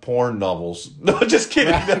porn novels. No, just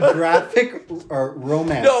kidding. Graphic or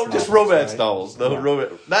romance? No, just romance right? novels. No, Yeah.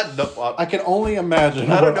 romance. Not. I can only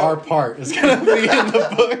imagine I don't what know. our part is going to be in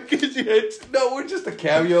the book. We're just a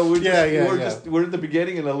cameo. We're we're at the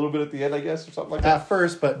beginning and a little bit at the end, I guess, or something like that. At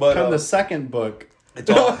first, but But, come the second book. It's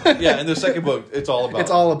all, in the second book, it's all about.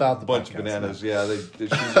 It's all about the bunch podcast, of bananas. Yeah,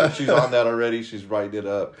 she's on that already. She's writing it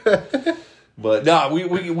up. But no,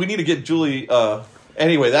 we need to get Julie.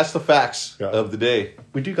 Anyway, that's the facts of the day.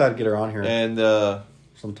 We do got to get her on here And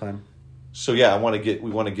sometime. so yeah, we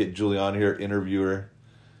want to get Julie on here, interview her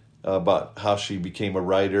about how she became a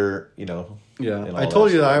writer. You know. Yeah, and all I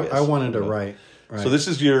told you stuff, that I wanted to write. Right. So this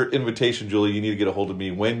is your invitation, Julie. You need to get a hold of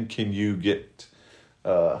me. When can you get?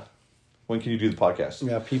 When can you do the podcast?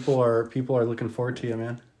 Yeah, people are looking forward to you,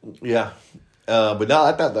 man. Yeah. But no,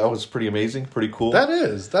 I thought that was pretty amazing, pretty cool.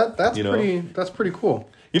 That's pretty cool.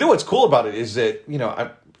 You know what's cool about it is that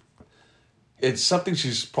it's something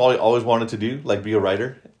she's probably always wanted to do, like be a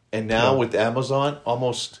writer. And now with Amazon,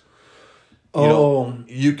 almost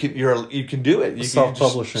you can do it. You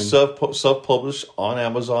Self-publishing. can self-publish on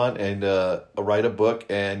Amazon and write a book.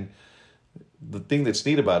 And the thing that's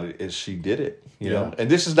neat about it is she did it. You know, and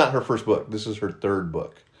this is not her first book. This is her third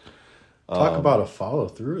book. Talk about a follow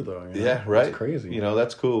through, though. You know? Yeah, right. It's crazy. You know,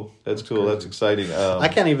 that's cool. That's cool. Crazy. That's exciting. I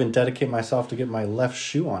can't even dedicate myself to get my left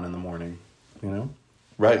shoe on in the morning. You know,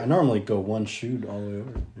 right. I normally go one shoe all the way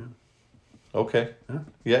over. Yeah. Okay.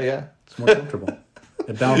 Yeah. Yeah. It's more comfortable.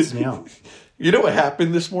 It balances me out. You know what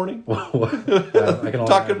happened this morning? What? I can only Talking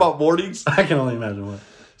imagine. about mornings. I can only imagine what.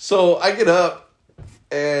 So I get up,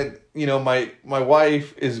 and you know my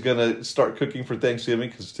wife is gonna start cooking for Thanksgiving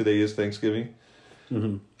because today is Thanksgiving,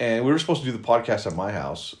 and we were supposed to do the podcast at my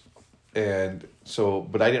house, and so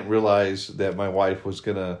but I didn't realize that my wife was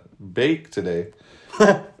gonna bake today,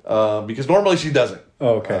 because normally she doesn't.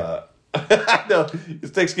 Oh, okay. No, it's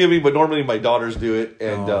Thanksgiving, but normally my daughters do it,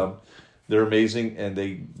 and they're amazing, and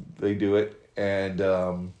they do it,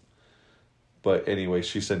 and. But anyway,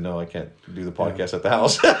 she said, no, I can't do the podcast at the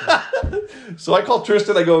house. So I called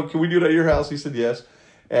Tristan. I go, can we do it at your house? He said, yes.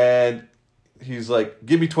 And he's like,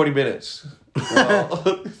 give me 20 minutes.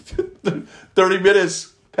 Well, 30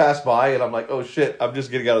 minutes passed by, and I'm like, oh, shit, I'm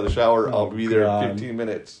just getting out of the shower. I'll be there in 15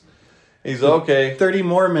 minutes. He's okay. 30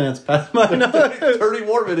 more minutes past my 30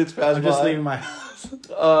 more minutes passed by. I'm just leaving my house.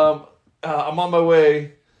 I'm on my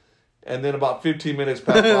way, and then about 15 minutes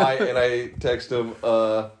passed by, and I text him,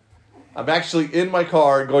 I'm actually in my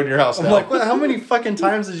car going to your house now. I'm like, what, how many fucking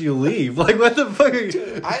times did you leave? Like, what the fuck? Are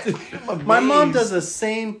you... My mom does the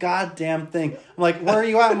same goddamn thing. I'm like, where are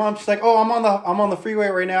you at, Mom? She's like, oh, I'm on the freeway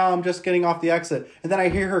right now. I'm just getting off the exit. And then I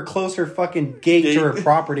hear her close her fucking gate to her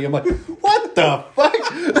property. I'm like, what the fuck?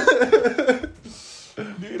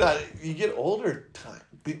 Dude, you get older,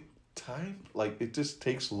 time, like, it just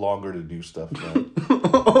takes longer to do stuff now.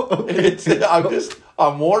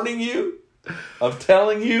 I'm warning you. I'm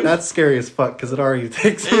telling you. That's scary as fuck because it already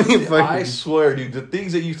takes me. I swear, dude, the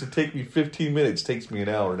things that used to take me 15 minutes takes me an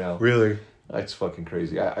hour now. Really? That's fucking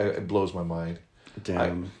crazy. It blows my mind.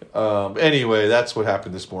 Damn. Anyway, that's what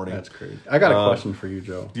happened this morning. That's crazy. I got a question for you,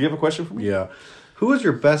 Joe. Do you have a question for me? Yeah. Who was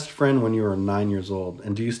your best friend when you were 9 years old,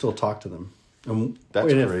 and do you still talk to them? That's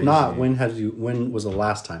crazy. crazy. If not, when was the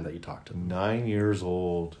last time that you talked to them? 9 years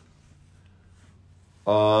old.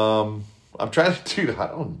 I'm trying to, dude,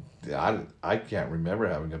 I can't remember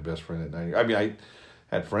having a best friend at 9 years. I mean, I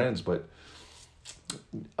had friends, but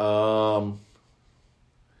well,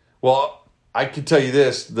 I can tell you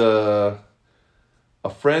this: a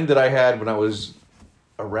friend that I had when I was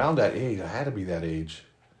around that age, I had to be that age.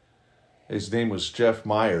 His name was Jeff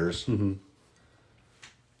Myers. Mm-hmm.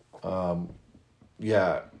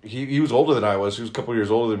 Yeah, he was older than I was. He was a couple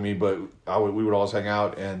years older than me, but we would always hang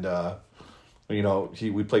out, and you know,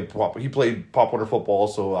 he played Pop Warner football,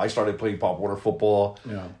 so I started playing Pop Warner football.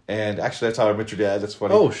 Yeah. And actually, that's how I met your dad. That's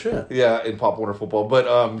funny. Oh shit. Yeah, in Pop Warner football,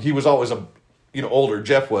 but he was always older.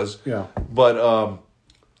 Jeff was. Yeah. But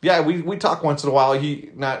yeah, we talk once in a while.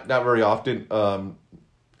 He not very often.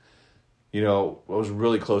 You know, I was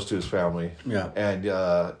really close to his family. Yeah. And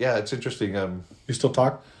yeah, it's interesting. You still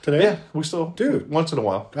talk today? Yeah, we still dude once in a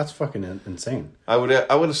while. That's fucking insane. I would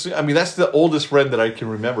assume. I mean, that's the oldest friend that I can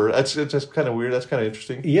remember. It's just kind of weird. That's kind of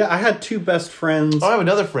interesting. Yeah, I had two best friends. Oh, I have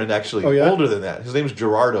another friend actually, older than that. His name is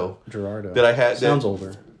Gerardo. That I had sounds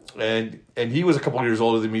older. And he was a couple years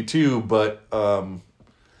older than me too. But well,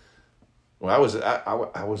 I was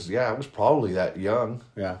probably that young.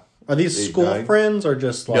 Yeah. Are these school friends or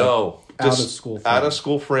just like out of school friends? Out of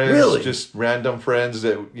school friends. Really? Just random friends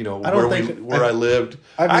that, you know, where I lived.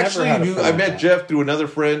 I met Jeff through another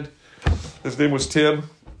friend. His name was Tim.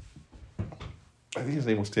 I think his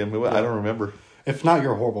name was Tim. I don't remember. If not,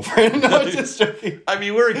 you're a horrible friend. No, I'm just joking. I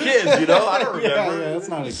mean, we were kids, you know? I don't remember. Yeah, that's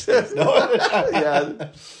not excuse. No.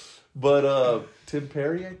 Yeah. But Tim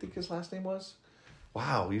Perry, I think his last name was.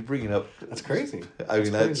 Wow, you're bringing up... That's crazy.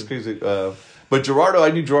 That's crazy. But Gerardo,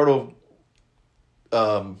 I knew Gerardo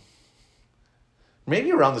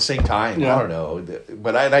maybe around the same time. Yeah. I don't know.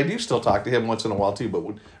 But I do still talk to him once in a while too, but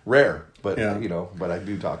rare. But, you know, but I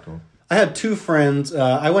do talk to him. I had two friends.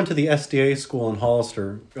 I went to the SDA school in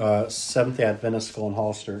Hollister, Seventh-day Adventist school in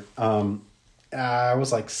Hollister. I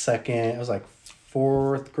was like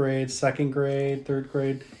fourth grade, second grade, third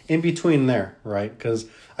grade, in between there, right? Because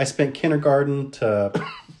I spent kindergarten to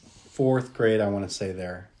fourth grade, I want to say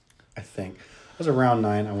there, I think. I was around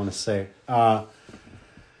 9, I want to say. I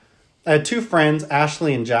had two friends,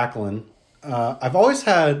 Ashley and Jacqueline. I've always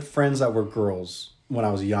had friends that were girls when I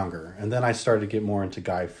was younger, and then I started to get more into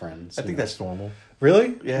guy friends. I think that's normal.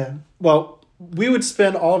 Really? Yeah. Well, we would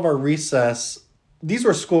spend all of our recess... These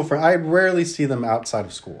were school friends. I rarely see them outside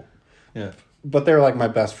of school. Yeah. But they're like my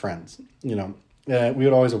best friends, you know. We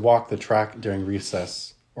would always walk the track during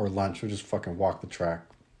recess or lunch. We'd just fucking walk the track.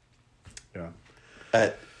 Yeah.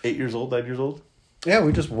 At 8 years old, 9 years old? Yeah,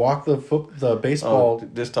 we just walked the baseball.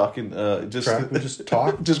 Just talking. Track. We just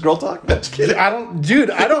talk. Just girl talk. That's kidding. I don't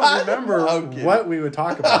remember what we would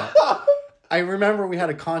talk about. I remember we had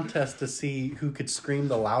a contest to see who could scream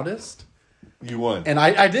the loudest. You won, and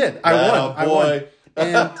I did. I won. Boy.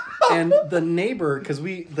 I won. And the neighbor, because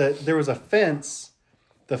there was a fence,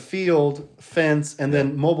 the field fence, and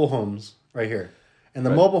then mobile homes right here, and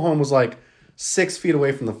the mobile home was like 6 feet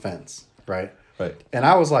away from the fence, right? Right. And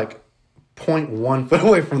I was like 0.1 foot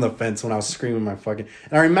away from the fence when I was screaming my fucking.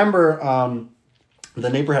 And I remember the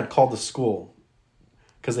neighbor had called the school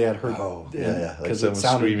because they had heard. Oh, yeah. Because like it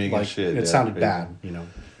sounded screaming like and shit. it sounded bad, you know.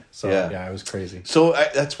 So yeah, it was crazy. So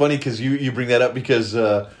that's funny because you bring that up because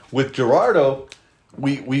with Gerardo,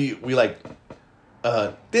 we like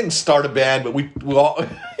didn't start a band, but we all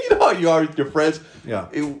you know how you are with your friends. Yeah,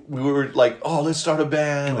 we were like, oh, let's start a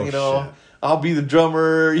band. Oh, you know, shit. I'll be the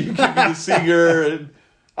drummer. You can be the singer. And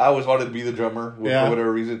I always wanted to be the drummer for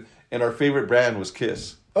whatever reason. And our favorite band was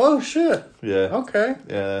Kiss. Oh shit. Yeah. Okay.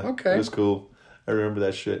 Yeah. Okay. It was cool. I remember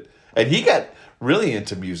that shit. And he got really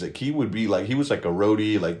into music. He would be like, he was like a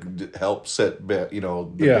roadie, like help set, the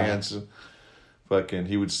bands. Fucking,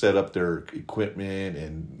 he would set up their equipment,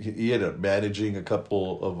 and he ended up managing a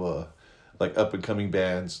couple of like up and coming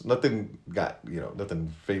bands. Nothing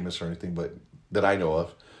famous or anything, but that I know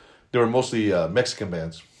of. They were mostly Mexican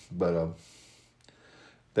bands, but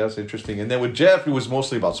that's interesting. And then with Jeff, it was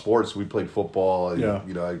mostly about sports. We played football. Yeah.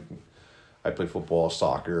 I played football,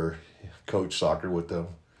 soccer, coached soccer with them.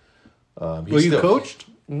 You coached?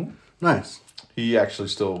 Mm-hmm. Nice. He actually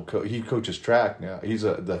still he coaches track now. He's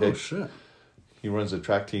the head. Oh shit. He runs the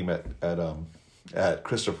track team at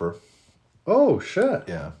Christopher. Oh shit.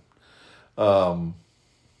 Yeah.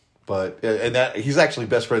 But and that he's actually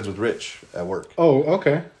best friends with Rich at work. Oh,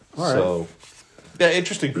 okay. All right. So yeah,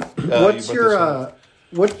 interesting. What's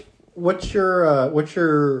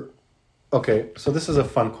your okay, so this is a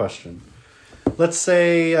fun question. Let's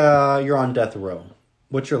say you're on death row.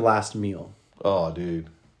 What's your last meal? Oh, dude.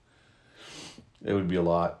 It would be a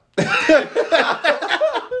lot.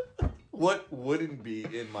 What wouldn't be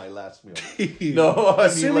in my last meal? No,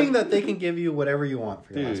 assuming that they can give you whatever you want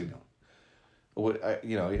for your last meal.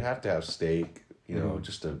 You'd have to have steak.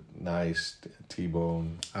 Just a nice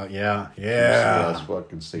T-bone. Oh yeah.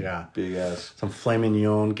 Fucking steak, big ass. Some filet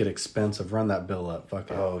mignon, get expensive. Run that bill up.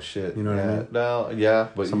 Fuck it. Oh shit. You know what I mean? No, yeah,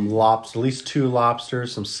 but some lobster, at least 2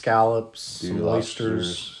 lobsters, some scallops, some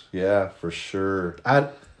oysters. Yeah, for sure.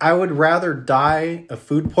 I would rather die of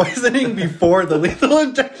food poisoning before the lethal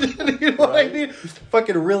injection. You know what I mean?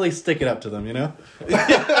 Fucking really stick it up to them, you know?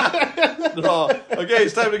 No. Okay,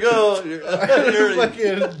 it's time to go. You're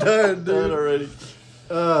fucking done, dude. Done already.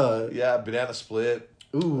 Yeah, banana split.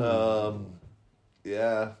 Ooh.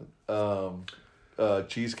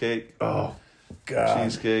 Cheesecake. Oh, God.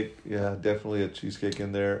 Cheesecake. Yeah, definitely a cheesecake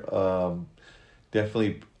in there.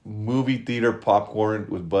 Definitely movie theater popcorn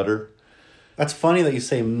with butter. That's funny that you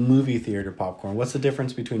say movie theater popcorn. What's the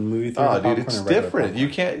difference between movie theater popcorn it's and regular different.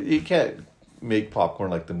 popcorn? You can't make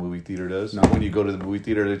popcorn like the movie theater does. No. When you go to the movie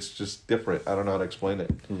theater, it's just different. I don't know how to explain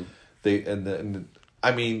it.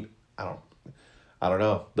 I don't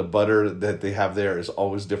know. The butter that they have there is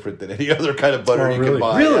always different than any other kind of butter you can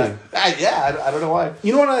buy. Really? Yeah. I don't know why.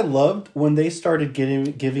 You know what I loved? When they started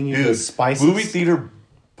giving you the spices. Movie theater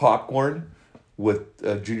popcorn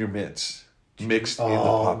with Junior Mints mixed in the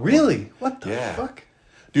popcorn. Really? What the fuck?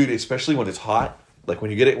 Dude, especially when it's hot. Like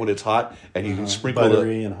when you get it when it's hot and you sprinkle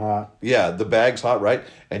buttery and hot. Yeah, the bag's hot, right?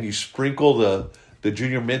 And you sprinkle the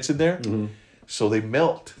Junior Mints in there. Mm-hmm. So they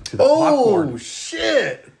melt to the popcorn. Oh,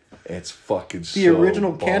 shit. It's fucking the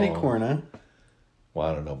original candy corn, huh? Well,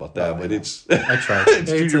 I don't know about that, but it's... I tried.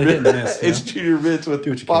 It's Junior Mints. It's Junior Mints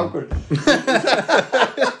with popcorn.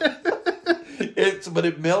 But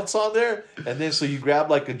it melts on there, and then so you grab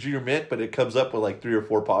like a Junior Mint, but it comes up with like 3 or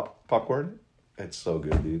 4 popcorn. It's so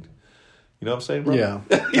good, dude. You know what I'm saying, bro? Yeah.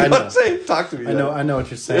 You know what I'm saying? Talk to me. I know what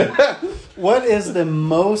you're saying. What is the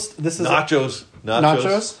most... This is nachos.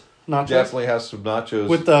 Nachos? Definitely has some nachos.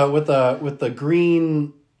 With the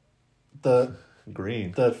green...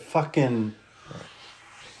 Green. The fucking...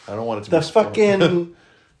 I don't want it to be... The fucking...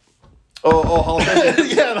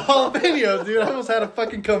 jalapenos. Yeah, the jalapenos, dude. I almost had a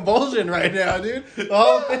fucking convulsion right now, dude. The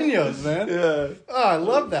jalapenos, man. Yeah. Oh, I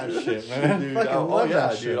love that shit, man. Dude, love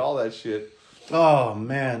that shit. Dude, all that shit. Oh,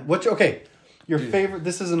 man. Your favorite...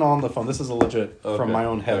 This isn't on the phone. This is a legit from my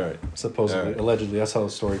own head, supposedly. Allegedly. That's how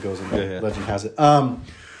the story goes and legend has it.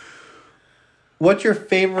 What's your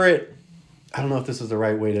favorite... I don't know if this is the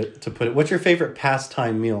right way to put it. What's your favorite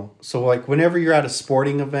pastime meal? So, like, whenever you're at a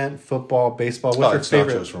sporting event, football, baseball, what's your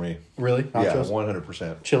favorite? Nachos for me. Really? Nachos? Yeah,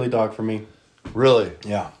 100%. Chili dog for me. Really?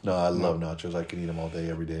 Yeah. No, I love nachos. I can eat them all day,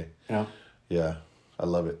 every day. Yeah. Yeah, I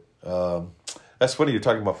love it. That's funny. You're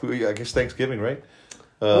talking about food. I guess Thanksgiving, right?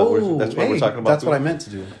 That's what we're talking about. That's food. what I meant to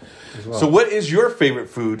do as well. So, what is your favorite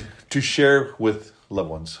food to share with loved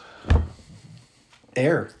ones?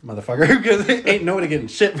 Air, motherfucker, because ain't nobody getting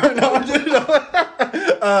shit. No,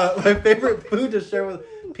 my favorite food to share with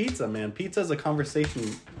pizza, man. Pizza is a conversational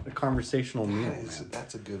meal.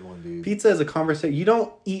 That's a good one, dude. Pizza is a conversation. You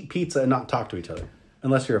don't eat pizza and not talk to each other,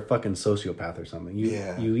 unless you're a fucking sociopath or something.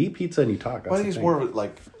 You eat pizza and you talk. I think it's more of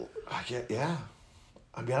like, yeah.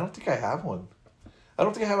 I mean, I don't think I have one. I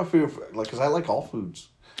don't think I have a favorite, like, because I like all foods.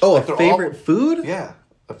 Oh, like a favorite food? Yeah,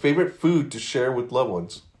 a favorite food to share with loved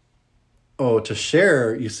ones. Oh, to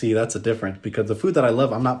share, you see, that's a difference. Because the food that I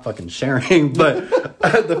love, I'm not fucking sharing. But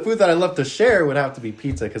the food that I love to share would have to be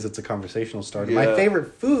pizza because it's a conversational starter. Yeah. My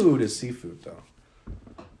favorite food is seafood, though.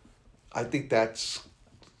 I think that's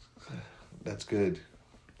good.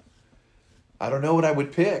 I don't know what I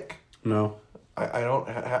would pick. No. I don't...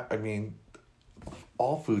 I mean,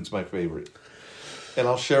 all food's my favorite. And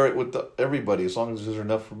I'll share it with everybody as long as there's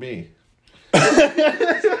enough for me.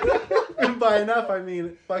 By enough, I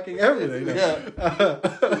mean fucking everything. Yeah.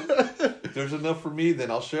 If there's enough for me, then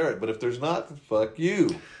I'll share it. But if there's not, then fuck you.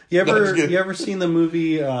 You ever seen the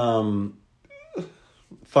movie?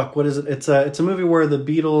 What is it? It's a movie where the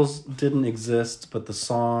Beatles didn't exist, but the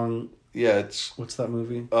song. Yeah, what's that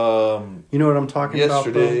movie? You know what I'm talking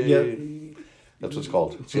Yesterday. about? Yeah. That's what it's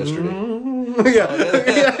called. It's Yesterday.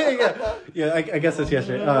 Yeah. I guess it's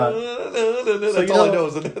Yesterday. That's all I know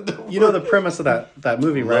is that. You know the premise of that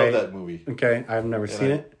movie, right? Love that movie. Okay, I've never seen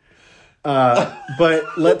it.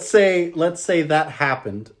 But let's say that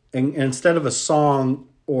happened, and instead of a song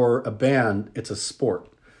or a band, it's a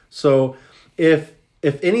sport. So if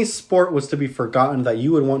any sport was to be forgotten that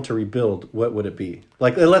you would want to rebuild, what would it be?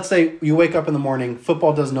 Like, let's say you wake up in the morning,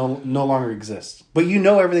 football does no longer exist, but you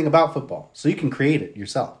know everything about football, so you can create it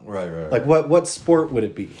yourself. Right. Like, what sport would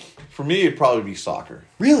it be? For me, it'd probably be soccer.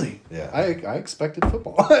 Really? Yeah. I expected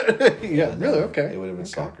football. Yeah, really? Okay. It would have been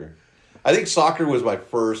soccer. I think soccer was my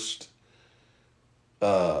first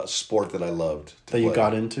sport that I loved to play. You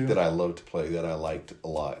got into? That I loved to play, that I liked a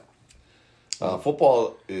lot.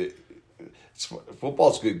 Football...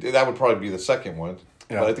 Football's good. That would probably be the second one.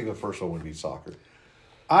 Yeah. But I think the first one would be soccer.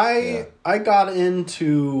 I got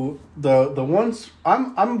into the ones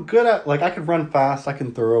I'm good at. Like, I could run fast. I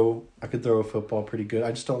could throw a football pretty good.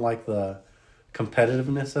 I just don't like the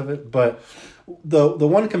competitiveness of it. But the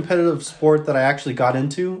one competitive sport that I actually got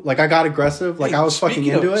into, like, I got aggressive. Like, I was fucking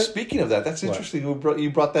into it. Speaking of that, that's interesting.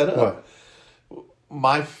 You brought that up. What?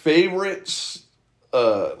 My favorite,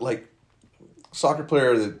 soccer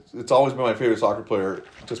player it's always been my favorite soccer player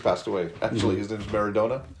just passed away. Actually, his name is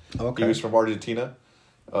Maradona. Okay. He was from Argentina.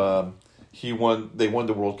 They won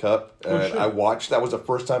the World Cup. And I watched. That was the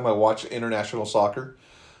first time I watched international soccer.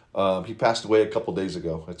 He passed away a couple days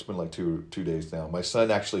ago. It's been like two days now. My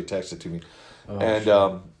son actually texted to me,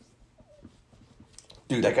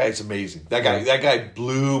 dude, that guy's amazing. That guy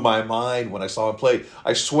blew my mind when I saw him play.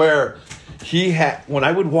 I swear, when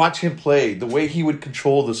I would watch him play, the way he would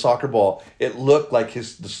control the soccer ball, it looked like he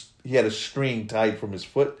had a string tied from his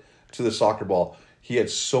foot to the soccer ball. He had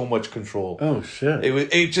so much control. Oh shit! It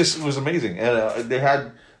was amazing.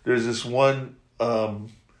 And there's this one.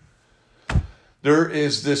 There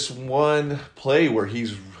is this one play where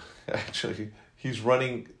he's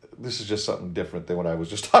running. This is just something different than what I was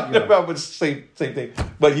just talking about, but it's the same thing.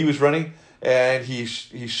 But he was running, and he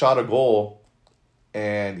shot a goal,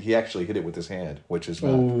 and he actually hit it with his hand, which is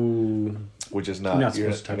not. Ooh. Which is not. You're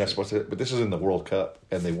not supposed to. But this is in the World Cup,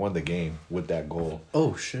 and they won the game with that goal.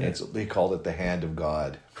 Oh shit! And so they called it the hand of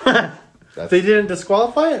God. They didn't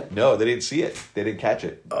disqualify it? No, they didn't see it. They didn't catch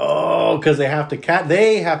it. Oh, because they have to catch.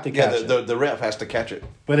 They have to catch it. The ref has to catch it.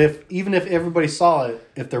 But even if everybody saw it,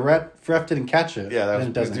 if the ref didn't catch it, then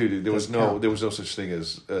it doesn't. Dude, there was no such thing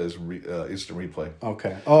as instant replay.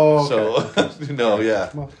 Okay. Oh. Okay. So no,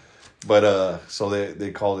 yeah. But so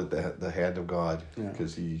they called it the hand of God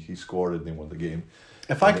because he scored and they won the game.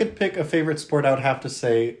 If I could pick a favorite sport, I would have to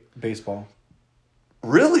say baseball.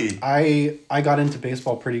 Really? I got into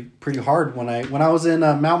baseball pretty hard when I was in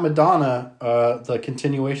Mount Madonna, the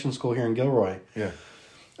continuation school here in Gilroy. Yeah.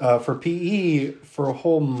 For PE, for a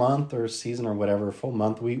whole month or season or whatever, full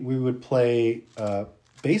month, we would play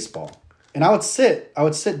baseball, and I would sit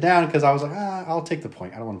down because I was like, I'll take the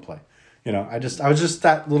point. I don't want to play. You know, I was just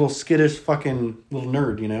that little skittish fucking little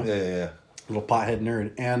nerd. You know. Yeah. Little pothead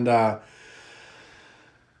nerd,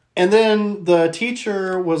 and then the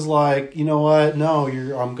teacher was like, you know what? No,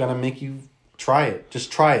 I'm gonna make you try it.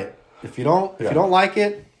 Just try it. If you don't like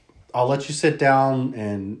it, I'll let you sit down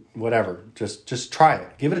and whatever. Just try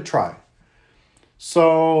it. Give it a try.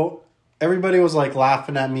 So everybody was like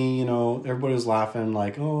laughing at me, you know. Everybody was laughing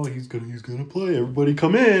like, "Oh, he's gonna play. Everybody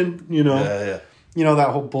come in," you know. Yeah. You know that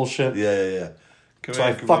whole bullshit. Yeah.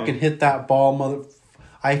 I fucking hit that ball,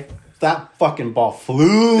 that fucking ball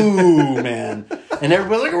flew, man. And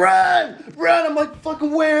everybody's like, run. I'm like,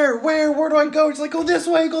 fucking where do I go? He's like, go this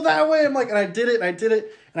way, go that way. I'm like, and I did it,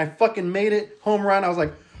 and I fucking made it, home run. I was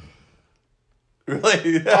like,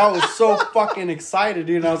 really? I was so fucking excited,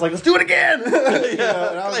 dude. And I was like, let's do it again.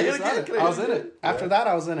 Yeah. I was in it. After that,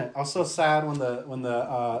 I was in it. I was so sad when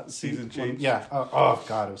the season changed. Yeah. Oh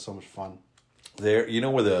God, it was so much fun. There, you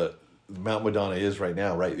know where the Mount Madonna is right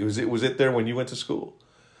now, right? Was it there when you went to school?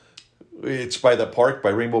 It's by the park, by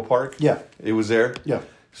Rainbow Park. Yeah. It was there? Yeah.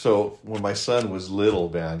 So when my son was little,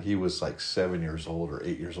 man, he was like 7 years old or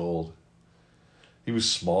 8 years old. He was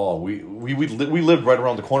small. We lived right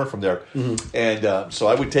around the corner from there. Mm-hmm. And so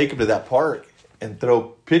I would take him to that park and throw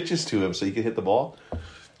pitches to him so he could hit the ball.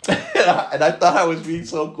 and I thought I was being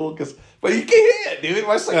so cool but he can hit, dude.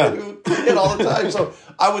 My son can hit all the time. So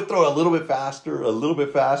I would throw a little bit faster,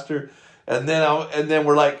 and then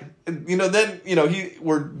we're like,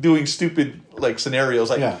 we're doing stupid like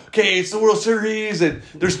scenarios like, okay, it's the World Series and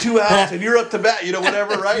there's 2 outs and you're up to bat,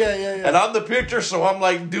 whatever, right? Yeah. And I'm the pitcher, so I'm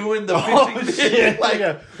like doing the pitching shit.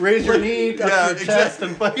 like raise your knee, up your chest,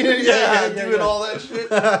 and fucking doing all that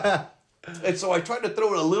shit. And so I tried to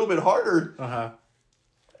throw it a little bit harder.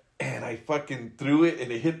 And I fucking threw it,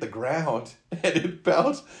 and it hit the ground, and it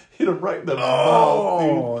bounced, hit him right in the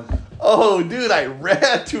mouth, dude. Oh, dude, I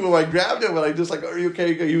ran to him, I grabbed him, and I just like, are you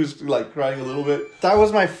okay? He was like crying a little bit. That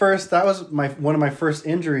was one of my first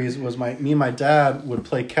injuries was me and my dad would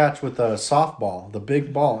play catch with a softball, the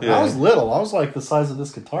big ball. And I was little. I was like the size of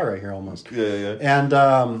this guitar right here almost. Yeah.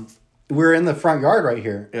 And we were in the front yard right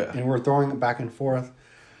here, and we're throwing it back and forth.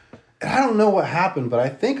 And I don't know what happened, but I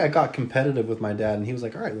think I got competitive with my dad, and he was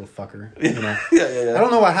like, all right, little fucker. Yeah. I don't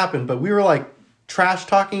know what happened, but we were like trash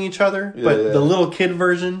talking each other, but the little kid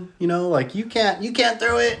version, like you can't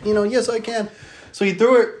throw it, yes I can. So he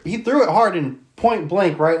threw it hard and point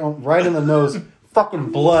blank right in the nose,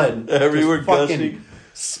 fucking blood everywhere, fucking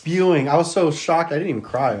spewing. I was so shocked I didn't even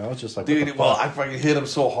cry. I was just like, dude, I fucking hit him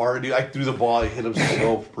so hard, dude. I threw the ball, I hit him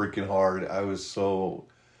so freaking hard. I was so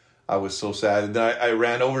sad. And then I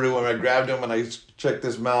ran over to him, I grabbed him, and I checked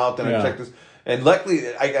his mouth, and I checked his... And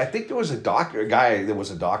luckily, I think there was a guy that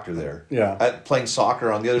was a doctor there. Yeah. Playing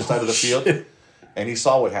soccer on the other side of the field. Shit. And he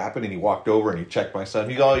saw what happened, and he walked over, and he checked my son.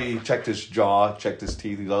 He checked his jaw, checked his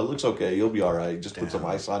teeth. He's like, it looks okay. You'll be all right. Just put some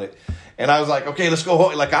ice on it. And I was like, okay, let's go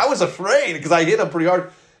home. Like, I was afraid, because I hit him pretty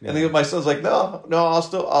hard. And then my son's like, no,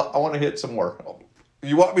 I want to hit some more.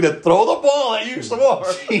 You want me to throw the ball at you some more?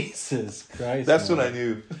 Jesus Christ! That's when I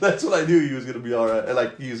knew. That's when I knew he was going to be all right.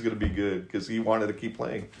 Like he was going to be good because he wanted to keep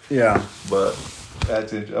playing. Yeah, but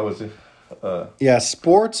that's it.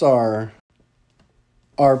 Sports are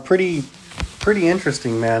pretty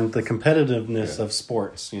interesting, man. The competitiveness of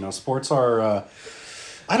sports. Sports are.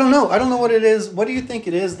 I don't know. I don't know what it is. What do you think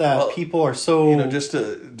it is that people are so? Just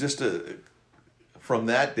to from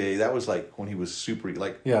that day, that was like when he was super.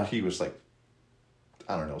 He was like,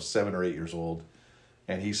 I don't know, 7 or 8 years old,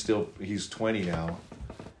 and he's 20 now,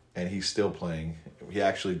 and he's still playing. He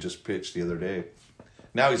actually just pitched the other day.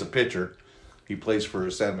 Now he's a pitcher. He plays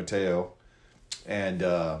for San Mateo, and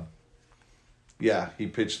he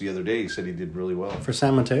pitched the other day. He said he did really well for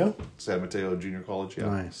San Mateo. San Mateo Junior College. Yeah,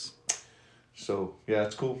 nice. So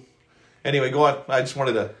it's cool. Anyway, go on. I just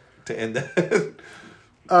wanted to end that.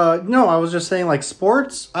 No, I was just saying, like,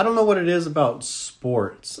 sports. I don't know what it is about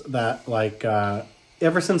sports that, like.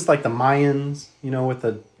 Ever since like the Mayans, with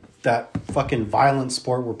that fucking violent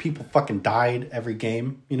sport where people fucking died every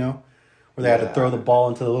game, where they had to throw the ball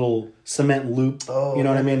into the little cement loop, what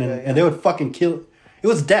I mean? And they would fucking kill. It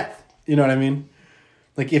was death, you know what I mean?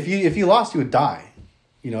 Like if you lost, you would die.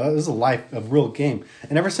 It was a real game.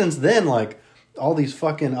 And ever since then, like all these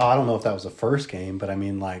fucking, I don't know if that was the first game, but I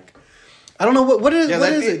mean like, I don't know what is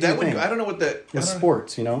it? I don't know what that is.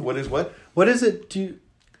 Sports, What is what? What is it?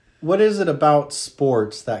 What is it about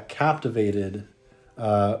sports that captivated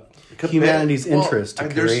humanity's interest to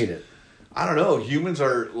create it? I don't know. Humans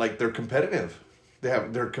are like, they're competitive. They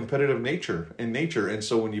have their competitive nature, and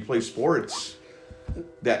so when you play sports,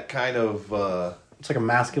 that kind of it's like a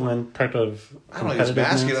masculine type of. I don't know. It's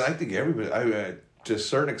masculine. I think everybody, to a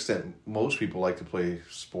certain extent, most people like to play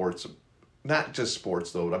sports. Not just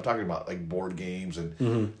sports though, but I'm talking about like board games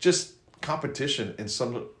and just competition in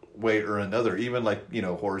some way or another. Even like,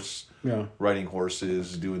 riding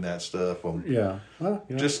horses, doing that stuff.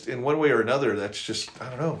 Just in one way or another, that's just, I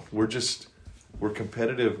don't know. We're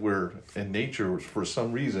competitive. We're in nature for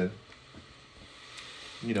some reason.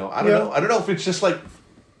 I don't know. I don't know if it's just like,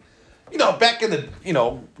 back in the,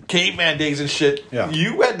 caveman days and shit,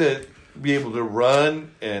 you had to be able to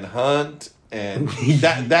run and hunt. And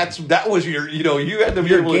that was your, you had to be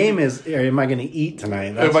your able game to... is, am I going to eat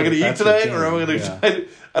tonight? Am I going to eat tonight? Or am I going to...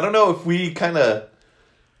 I don't know if we kind of,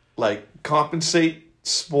 like, compensate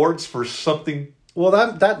sports for something... Well,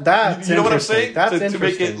 that's you know what I'm saying? That's to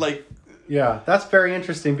interesting. make it, like... Yeah, that's very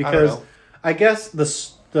interesting because I guess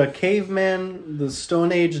the caveman, the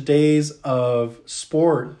Stone Age days of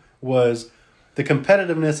sport was... The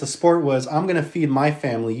competitiveness of sport was, I'm going to feed my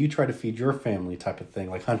family, you try to feed your family type of thing,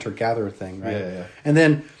 like hunter-gatherer thing, right? Yeah. And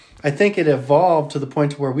then I think it evolved to the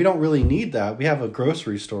point where we don't really need that. We have a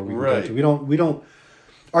grocery store we can go to. We don't.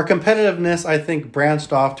 Our competitiveness, I think,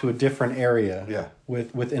 branched off to a different area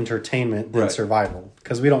with entertainment than survival,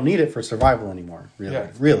 because we don't need it for survival anymore.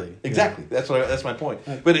 Really. Exactly. That's my point.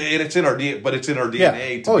 But it's in our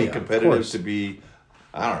DNA to be competitive, to be,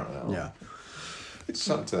 I don't know. Yeah. It's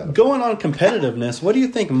something to that. Going on competitiveness, what do you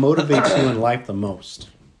think motivates you in life the most?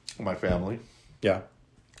 My family. Yeah.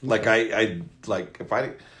 Like I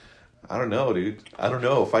don't know, dude. I don't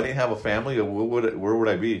know if I didn't have a family, where would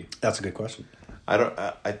I be? That's a good question.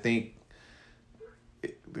 I think,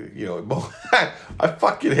 I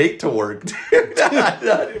fucking hate to work, dude.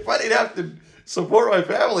 If I didn't have to support my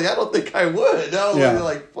family, I don't think I would. No,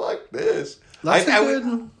 like fuck this. I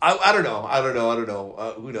don't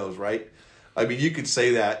know. Who knows, right? I mean, you could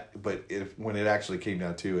say that, but when it actually came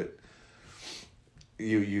down to it,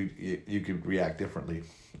 you could react differently.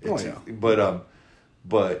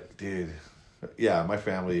 But dude, my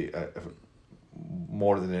family,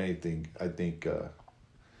 more than anything, I think.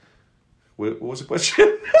 What was the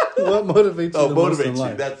question? What motivates you the most in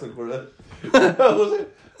life? That's the word. What was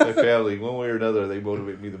it? My family, one way or another, they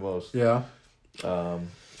motivate me the most. Yeah.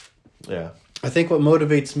 Yeah. I think what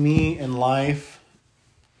motivates me in life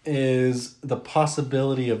is the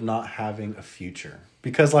possibility of not having a future.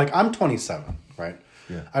 Because, like, I'm 27, right?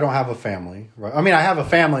 Yeah. I don't have a family, right? I mean, I have a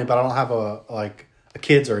family, but I don't have a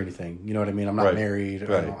kids or anything. You know what I mean? I'm not married.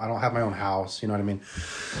 Right. I don't have my own house. You know what I mean?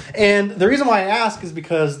 And the reason why I ask is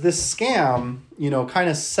because this scam, kind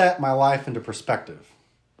of set my life into perspective.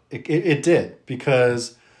 It did.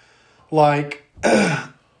 Because, like...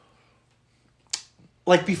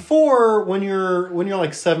 Like before, when you're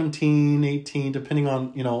like 17, 18, depending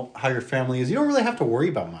on, how your family is, you don't really have to worry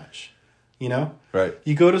about much, Right.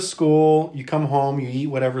 You go to school, you come home, you eat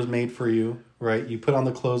whatever's made for you, right? You put on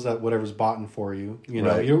the clothes that whatever's bought for you,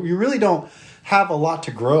 Right. You really don't have a lot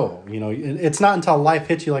to grow, It's not until life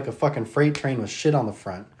hits you like a fucking freight train with shit on the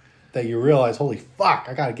front that you realize, holy fuck,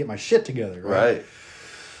 I got to get my shit together, right?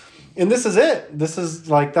 And this is it. This is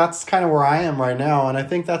like, that's kind of where I am right now. And I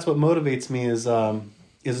think that's what motivates me is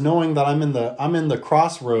knowing that I'm in the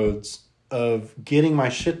crossroads of getting my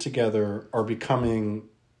shit together or becoming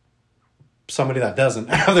somebody that doesn't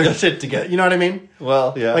have their shit together. You know what I mean?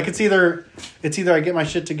 Well, yeah. Like it's either I get my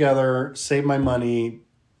shit together, save my money,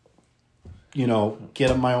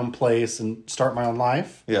 get my own place and start my own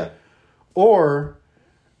life. Yeah. Or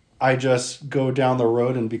I just go down the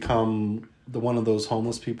road and become one of those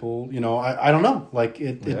homeless people. I don't know. Like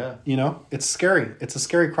it's scary. It's a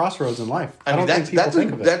scary crossroads in life. I don't think people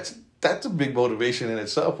think of it. That's a big motivation in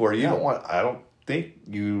itself, where I don't think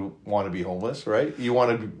you want to be homeless, right? You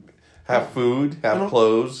want to have food, have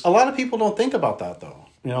clothes. A lot of people don't think about that though.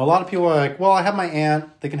 A lot of people are like, well, I have my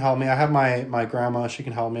aunt, they can help me. I have my grandma, she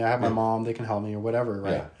can help me. I have my mom, they can help me, or whatever,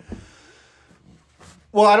 right? Yeah.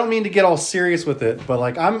 Well, I don't mean to get all serious with it, but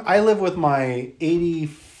like I live with my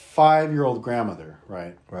 85-year-old grandmother,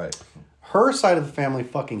 right? Right. Her side of the family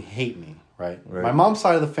fucking hate me, right? My mom's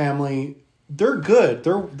side of the family, they're good.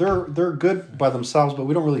 They're good by themselves, but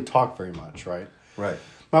we don't really talk very much, right? Right.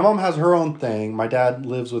 My mom has her own thing. My dad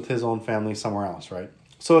lives with his own family somewhere else, right?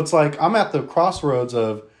 So it's like I'm at the crossroads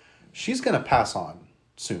of she's going to pass on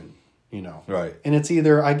soon, Right. And it's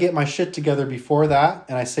either I get my shit together before that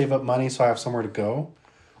and I save up money so I have somewhere to go,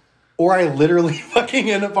 or I literally fucking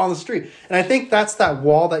end up on the street. And I think that's that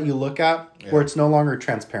wall that you look at where it's no longer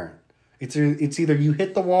transparent. It's either you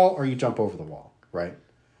hit the wall or you jump over the wall, right?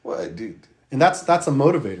 Well, dude. And that's a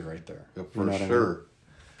motivator right there. For sure. I mean?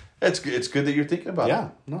 It's good that you're thinking about it. Yeah,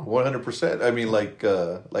 no. 100%. I mean,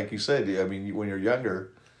 like you said, I mean, when you're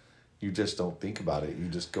younger, you just don't think about it. You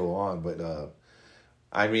just go on. But,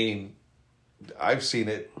 I mean, I've seen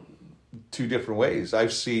it two different ways.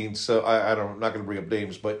 I've seen, I'm not going to bring up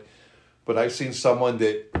names, but But I've seen someone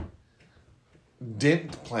that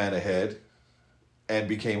didn't plan ahead and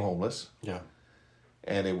became homeless. Yeah.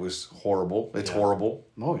 And it was horrible. It's horrible.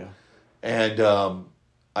 Oh, yeah. And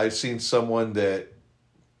I've seen someone that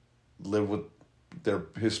lived with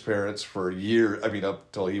his parents for a year. I mean,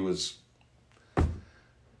 up till he was early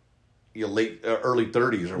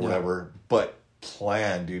 30s or whatever. But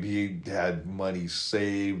planned, dude. He had money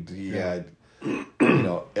saved. He had,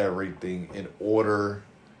 everything in order.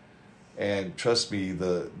 And trust me,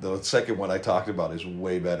 the second one I talked about is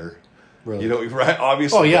way better. Really? Right?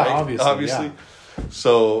 Obviously. Oh, yeah, right? obviously. Yeah.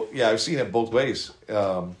 So, yeah, I've seen it both ways.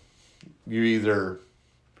 I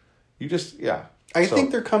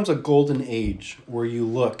think there comes a golden age where you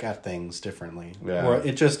look at things differently. Yeah. Where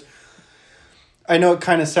it just, I know it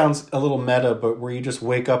kind of sounds a little meta, but where you just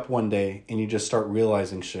wake up one day and you just start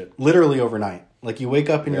realizing shit. Literally overnight. Like you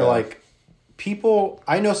wake up and you're like,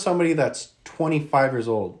 I know somebody that's 25 years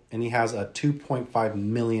old and he has a $2.5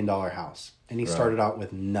 million house and he started out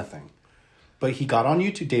with nothing. But he got on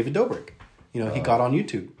YouTube, David Dobrik. He got on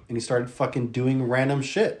YouTube and he started fucking doing random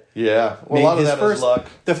shit. Yeah. Well, a lot of that is luck.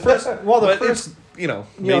 The first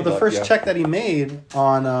check that he made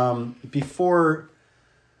on before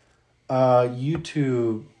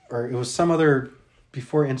YouTube, or it was some other,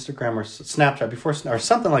 before Instagram or Snapchat, or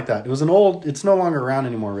something like that. It was it's no longer around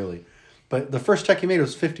anymore really. But the first check he made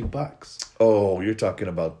was $50. Oh, you're talking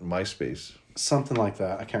about MySpace. Something like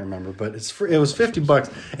that. I can't remember, but it was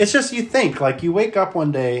 $50. It's just, you think, like, you wake up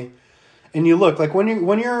one day and you look, like, when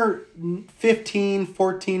you're 15,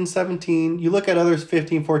 14, 17, you look at others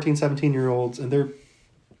 15, 14, 17-year-olds, and they're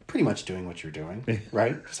pretty much doing what you're doing,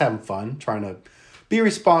 right? Just having fun, trying to be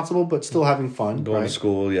responsible, but still having fun. Going to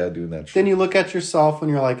school, doing that shit. Then you look at yourself when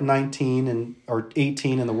you're like 19 or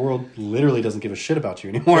 18 and the world literally doesn't give a shit about you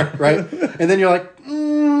anymore, right? And then you're like,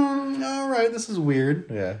 all right, this is weird.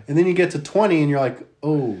 Yeah. And then you get to 20 and you're like,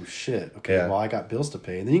 oh shit, okay, well, I got bills to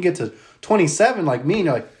pay. And then you get to 27 like me and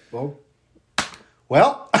you're like,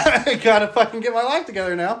 well, I gotta fucking get my life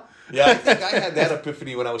together now. Yeah, I think I had that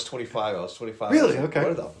epiphany when I was 25. I was 25. Really? Like, okay.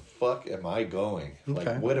 Where the fuck am I going? Okay.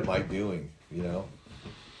 Like, what am I doing?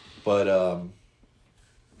 But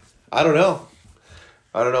I don't know.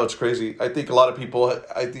 It's crazy. I think a lot of people.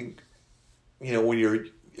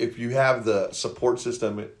 When if you have the support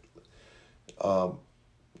system,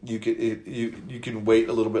 you can wait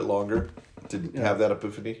a little bit longer to have that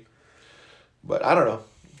epiphany. But I don't know.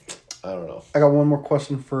 I got one more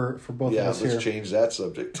question for both of us here. Yeah, let's change that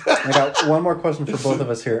subject. I got one more question for both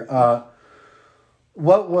of us here.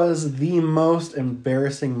 What was the most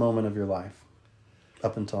embarrassing moment of your life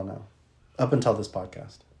up until now? Up until this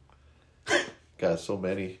podcast? God, so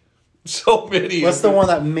many. So many. What's the one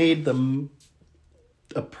that made a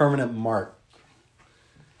permanent mark?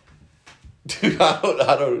 Dude, I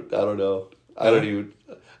don't know. I'm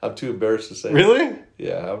too embarrassed to say. Really?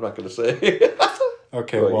 Yeah, I'm not going to say.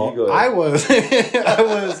 Okay, well, I was in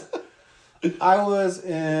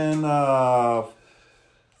I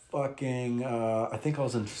think I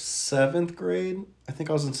was in 7th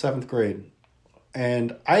grade.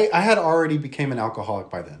 And I had already became an alcoholic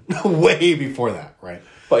by then. Way before that, right?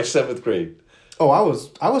 By 7th grade. Oh,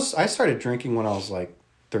 I started drinking when I was like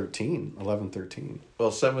 13.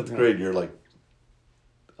 Well, 7th grade, you're like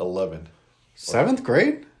 11. 7th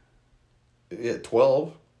grade? Yeah,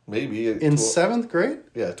 12. Maybe. In 7th grade?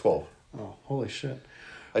 Yeah, 12. Oh, holy shit.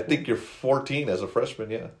 I think you're 14 as a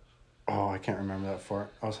freshman, yeah. Oh, I can't remember that far.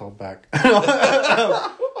 I was held back.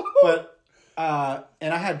 But,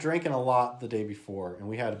 and I had drinking a lot the day before, and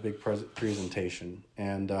we had a big presentation.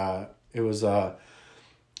 And it was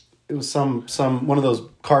some one of those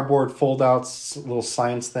cardboard fold-outs, little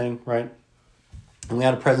science thing, right? And we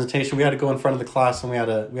had a presentation. We had to go in front of the class, and we had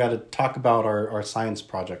to talk about our science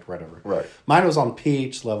project, whatever. Right. Mine was on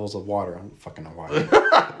pH levels of water. I don't fucking know why.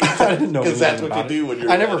 I didn't know because that's what you do when you're.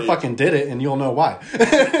 I never fucking did it, and you'll know why.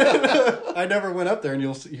 I never went up there, and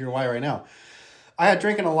you'll hear why right now. I had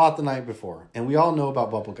drinking a lot the night before, and we all know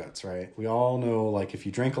about bubble guts, right? We all know, like, if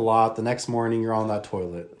you drink a lot, the next morning you're on that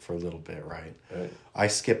toilet for a little bit, right? Right. I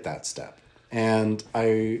skipped that step. And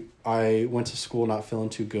I went to school not feeling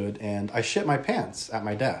too good, and I shit my pants at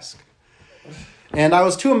my desk. And I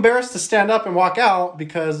was too embarrassed to stand up and walk out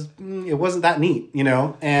because it wasn't that neat,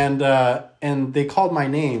 And they called my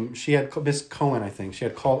name. She had Miss Cohen, I think. I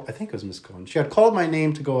think it was Miss Cohen. She had called my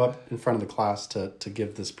name to go up in front of the class to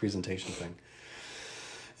give this presentation thing.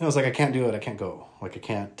 And I was like, I can't do it. I can't go. Like, I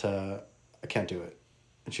can't do it.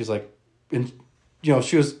 And she's like,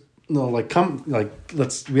 she was. No, like, come, like,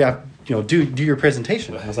 we have, do your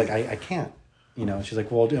presentation. I was like, I can't, She's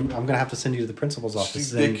like, well, I'm going to have to send you to the principal's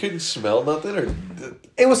office. They couldn't smell nothing? Or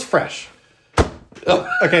it was fresh.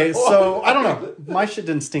 Okay, so I don't know. My shit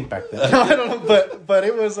didn't stink back then. I don't know, but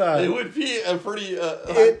it was. It would be a pretty.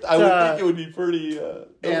 I would think it would be pretty.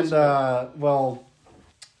 Well,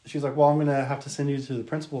 she's like, "Well, I'm gonna have to send you to the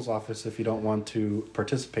principal's office if you don't want to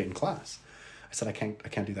participate in class." I said, "I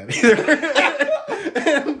can't do that either."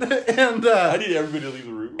 and I need everybody to leave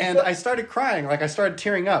the room. And I started crying, like I started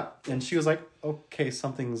tearing up, and she was like, "Okay,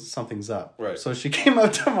 something's up." Right. So she came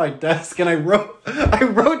up to my desk, and I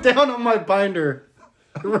wrote down on my binder.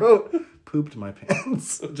 I wrote "pooped my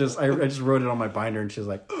pants." I just wrote it on my binder, and she was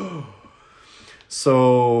like, "Oh."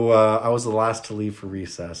 So I was the last to leave for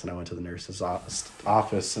recess, and I went to the nurse's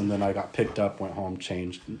office, and then I got picked up, went home,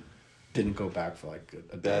 changed, and didn't go back for like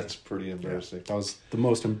a day. That's pretty embarrassing. Yeah, that was the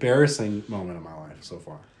most embarrassing moment of my life so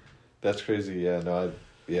far. That's crazy. Yeah, no,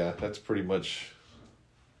 that's pretty much.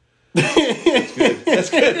 That's good. That's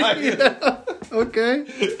good. Yeah. Okay.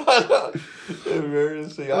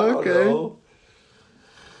 Embarrassing. I don't know.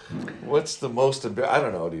 What's the most embarrassing? I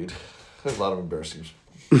don't know, dude. There's a lot of embarrassing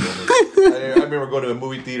moments. I remember going to a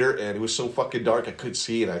movie theater and it was so fucking dark I couldn't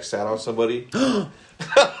see, and I sat on somebody. Shit!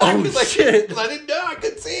 I didn't know I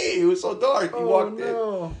could see. It was so dark. You walked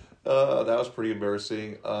no. in. That was pretty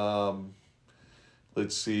embarrassing.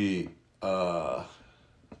 Let's see. Fuck,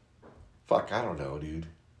 I don't know, dude.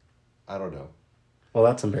 I don't know. Well,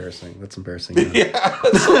 that's embarrassing. That's embarrassing. Yeah.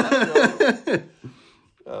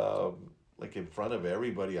 Like in front of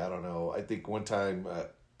everybody, I don't know. I think one time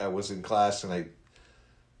I was in class and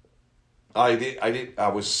I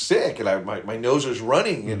was sick and my nose was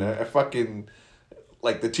running and I fucking,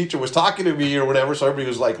 like the teacher was talking to me or whatever, so everybody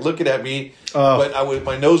was like looking at me, but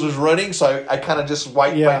my nose was running, so I kind of just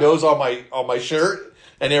wiped my nose on my shirt,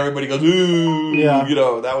 and everybody goes, ooh, you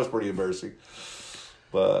know, that was pretty embarrassing.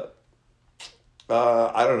 But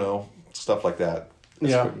I don't know, stuff like that.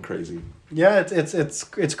 It's fucking crazy. Yeah,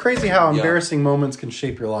 it's crazy how embarrassing moments can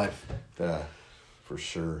shape your life. Yeah, for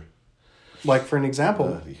sure. Like, for an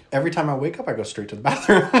example, every time I wake up, I go straight to the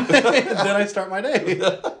bathroom. Then I start my day.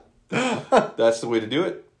 That's the way to do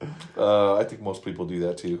it. I think most people do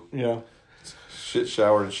that too. Yeah. Shit,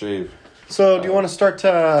 shower, and shave. So, do you want to start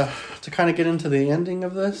to kind of get into the ending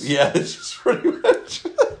of this? Yeah, it's just pretty much.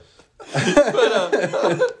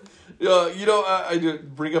 But, you know, I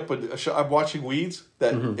did bring up a show. I'm watching Weeds.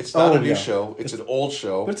 That it's not a new show. It's an old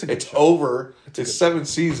show. But it's show. Over. It's 7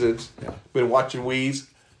 seasons. Yeah. Been watching Weeds,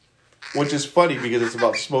 which is funny because it's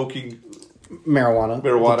about smoking marijuana.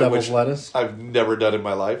 The devil's lettuce. I've never done in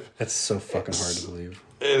my life. That's so fucking hard to believe.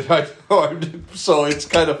 And so it's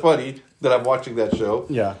kind of funny that I'm watching that show.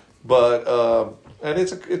 Yeah. But and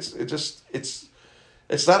it's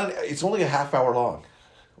only a half hour long.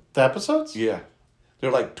 The episodes? Yeah.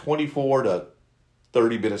 They're like 24 to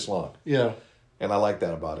 30 minutes long. Yeah. And I like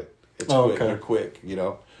that about it. It's quick. Okay. They're quick, you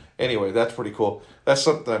know. Anyway, that's pretty cool. That's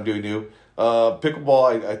something I'm doing new.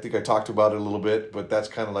 Pickleball, I think I talked about it a little bit, but that's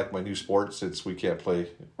kind of like my new sport since we can't play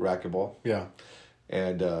racquetball. Yeah.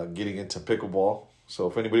 And getting into pickleball. So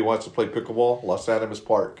if anybody wants to play pickleball, Los Animas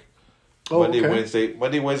Park. Monday,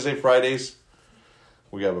 Wednesday, Fridays.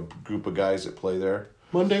 We have a group of guys that play there.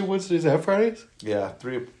 Monday, Wednesdays, and Fridays? Yeah,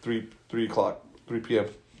 3 o'clock, 3 p.m.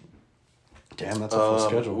 Damn, that's a full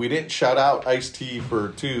schedule. We didn't shout out Ice-T for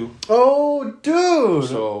 2. Oh, dude!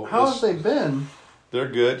 So how have they been? They're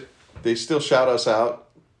good. They still shout us out.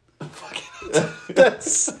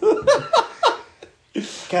 That's...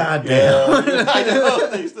 God damn. Yeah, I know.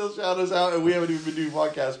 They still shout us out, and we haven't even been doing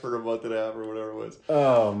podcasts for a month and a half or whatever it was.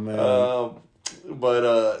 Oh, man.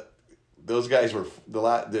 But those guys were... The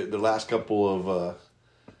last couple of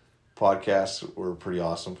podcasts were pretty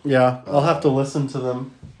awesome. Yeah, I'll have to listen to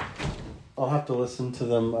them. Later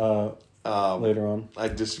on. I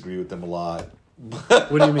disagree with them a lot. What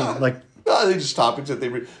do you mean? Like... They just topics that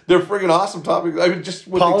they're friggin' awesome topics. I mean, just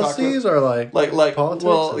what policies they talk about, or like politics.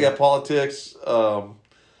 Well, yeah, politics.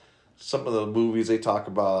 Some of the movies they talk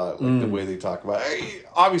about, like the way they talk about.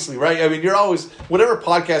 Obviously, right? I mean, you're always whatever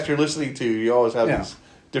podcast you're listening to, you always have these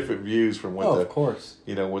different views from what of course,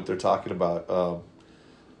 what they're talking about.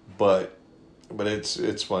 But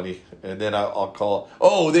it's funny. And then I'll call.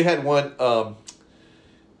 Oh, they had one.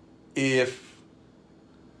 If.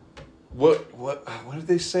 What did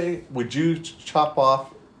they say? Would you chop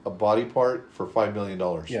off a body part for $5 million?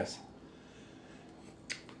 Yes.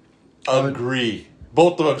 Agree.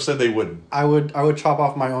 Both of them said they wouldn't. I would chop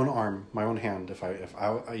off my own arm, my own hand if I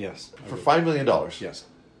yes. For $5 million. Yes.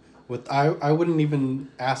 I wouldn't even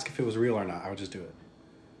ask if it was real or not. I would just do it.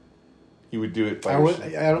 You would do it by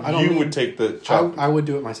yourself? You would take the chop. I would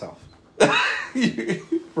do it myself.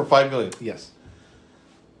 For $5 million. Yes.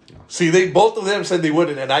 See, both of them said they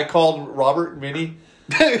wouldn't, and I called Robert and Minnie.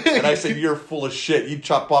 And I said, you're full of shit. You'd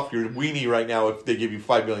chop off your weenie right now if they give you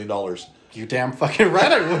 $5 million. You damn fucking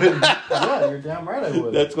right I would. Yeah, you're damn right I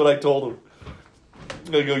would. That's what I told him.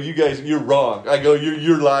 I go, you guys, you're wrong. I go,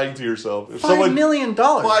 you're lying to yourself. If $5 million.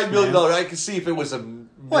 $5 million. I could see if it was a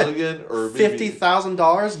million or maybe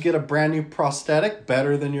 $50,000, get a brand new prosthetic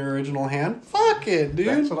better than your original hand. Fuck it, dude.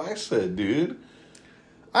 That's what I said, dude.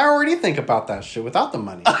 I already think about that shit without the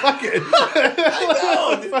money. Fuck it.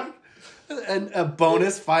 I know. And a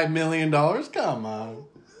bonus $5 million? Come on.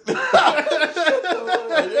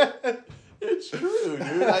 It's true,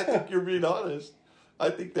 dude. I think you're being honest. I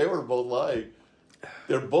think they were both lying.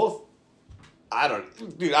 They're both.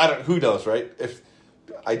 Who knows, right? If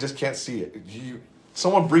I just can't see it.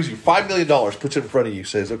 Someone brings you $5 million, puts it in front of you,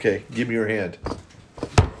 says, "Okay, give me your hand."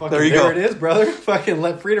 There you go. There it is, brother. Fucking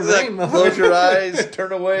let freedom reign. Close your eyes,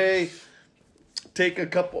 turn away, take a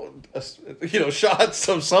couple, shots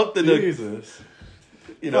of something. Jesus.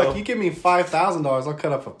 Fuck, you give me $5,000, I'll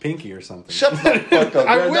cut off a pinky or something. Shut the fuck up.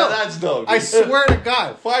 I man. will. No, that's dope. I swear to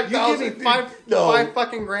God. 5,000. You give me five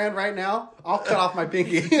fucking grand right now, I'll cut off my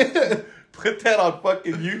pinky. Put that on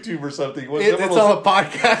fucking YouTube or something. It's on a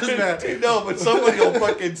podcast, man. No, but somebody will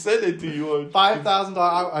fucking send it to you. On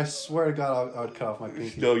 $5,000. I swear to God, I would cut off my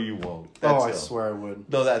pinky. No, you won't. I That's dumb. swear I would.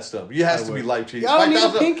 No, that's dumb. It has to be life changing. I don't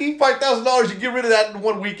need a pinky. $5,000. You get rid of that in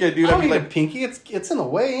one weekend, dude. I don't need a pinky. It's in a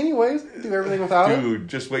way, anyways. Do everything without it. Dude,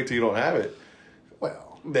 just wait till you don't have it.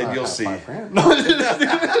 Well, then you'll see. $5,000.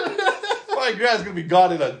 $5 grand's gonna be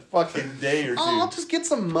gone in a fucking day or two. I'll just get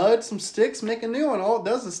some mud, some sticks, make a new one. All it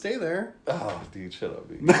does is stay there. Oh, dude, shut up,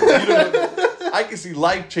 dude. I can see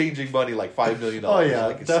life-changing money like $5 million. Oh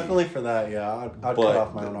yeah, definitely for that. Yeah, I'd cut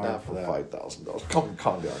off my own arm for that. $5,000.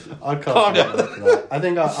 Calm down, dude. I'd cut off my arm for that. I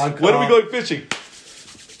think I'd cut When are we going fishing?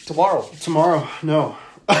 Tomorrow? No.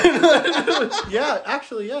 Yeah,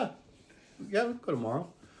 actually, yeah. Yeah, we can go tomorrow.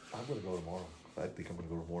 I'm gonna go tomorrow. I think I'm gonna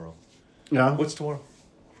go tomorrow. Yeah. What's tomorrow?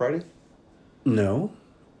 Friday? No.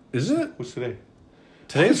 Is it? What's today?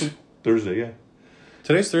 Today's Thursday, yeah.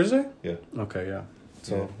 Today's Thursday? Yeah. Okay, yeah.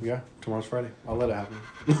 So, yeah, tomorrow's Friday. I'll let it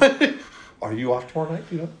happen. Are you off tomorrow night?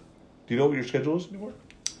 Do you know what your schedule is anymore?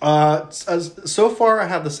 So far, I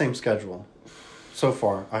have the same schedule. So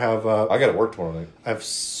far, I have. I got to work tomorrow night. I have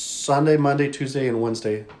Sunday, Monday, Tuesday, and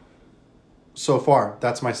Wednesday. So far,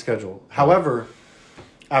 that's my schedule. However,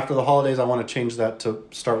 after the holidays, I want to change that to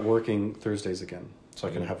start working Thursdays again, so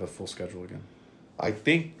I can have a full schedule again. I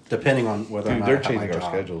think, depending on whether or not they're I have my changing our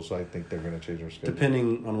job. schedule, so I think they're going to change our schedule.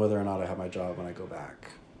 Depending on whether or not I have my job when I go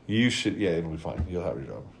back. You should, yeah, it'll be fine. You'll have your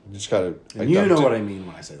job. You just got to. You know what I mean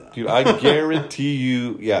when I say that. Dude, I guarantee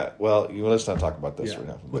you. Yeah. Well, let's not talk about this right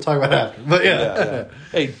now. We'll talk about it after. But yeah.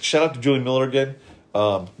 Hey, shout out to Julie Miller again.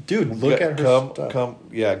 Dude, look at her stuff.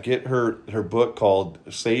 Get her book called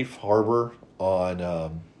Safe Harbor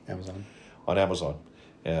on Amazon. On Amazon.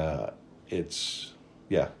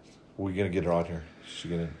 We're gonna get her on here.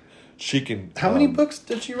 She can. How many books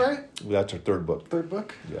did she write? That's her third book. Third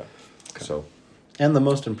book. Yeah. Okay. So. And the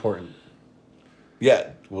most important. Yeah,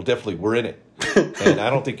 well, definitely we're in it, and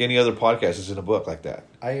I don't think any other podcast is in a book like that.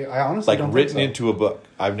 I honestly don't written think so. into a book.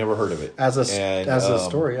 I've never heard of it as a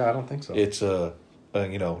story. I don't think so. It's a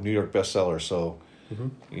New York bestseller. So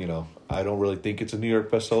I don't really think it's a New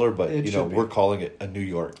York bestseller, but we're calling it a New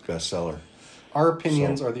York bestseller. Our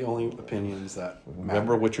opinions are the only opinions that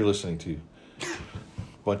remember what you're listening to.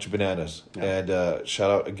 Bunch of bananas, and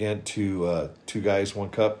shout out again to Two Guys, One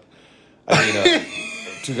Cup.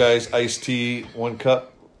 Two guys, iced tea, 1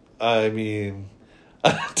 cup. I mean,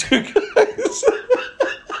 2 guys.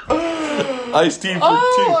 Iced tea for 2.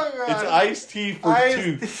 My God. It's iced tea for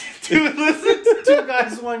 2. Dude, listen to 2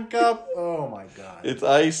 guys, 1 cup. Oh my God. It's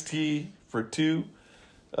iced tea for 2.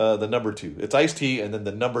 The number 2. It's iced tea, and then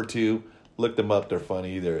the number 2. Look them up. They're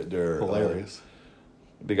funny. They're hilarious.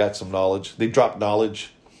 They got some knowledge. They drop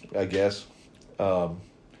knowledge, I guess.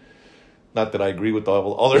 Not that I agree with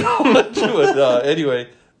all their knowledge, but anyway,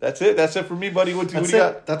 that's it. That's it for me, buddy. What do you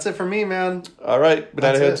got? That's it for me, man. All right,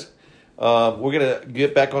 Banana Heads. We're going to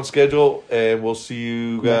get back on schedule, and we'll see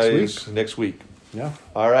you guys next week. Yeah.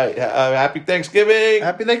 All right. Happy Thanksgiving.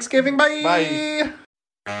 Happy Thanksgiving. Bye. Bye.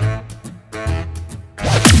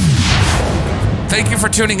 Thank you for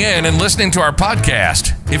tuning in and listening to our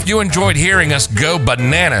podcast. If you enjoyed hearing us go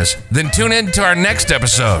bananas, then tune in to our next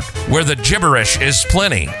episode where the gibberish is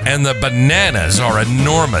plenty and the bananas are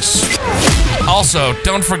enormous. Also,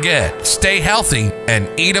 don't forget, stay healthy and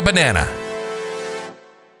eat a banana.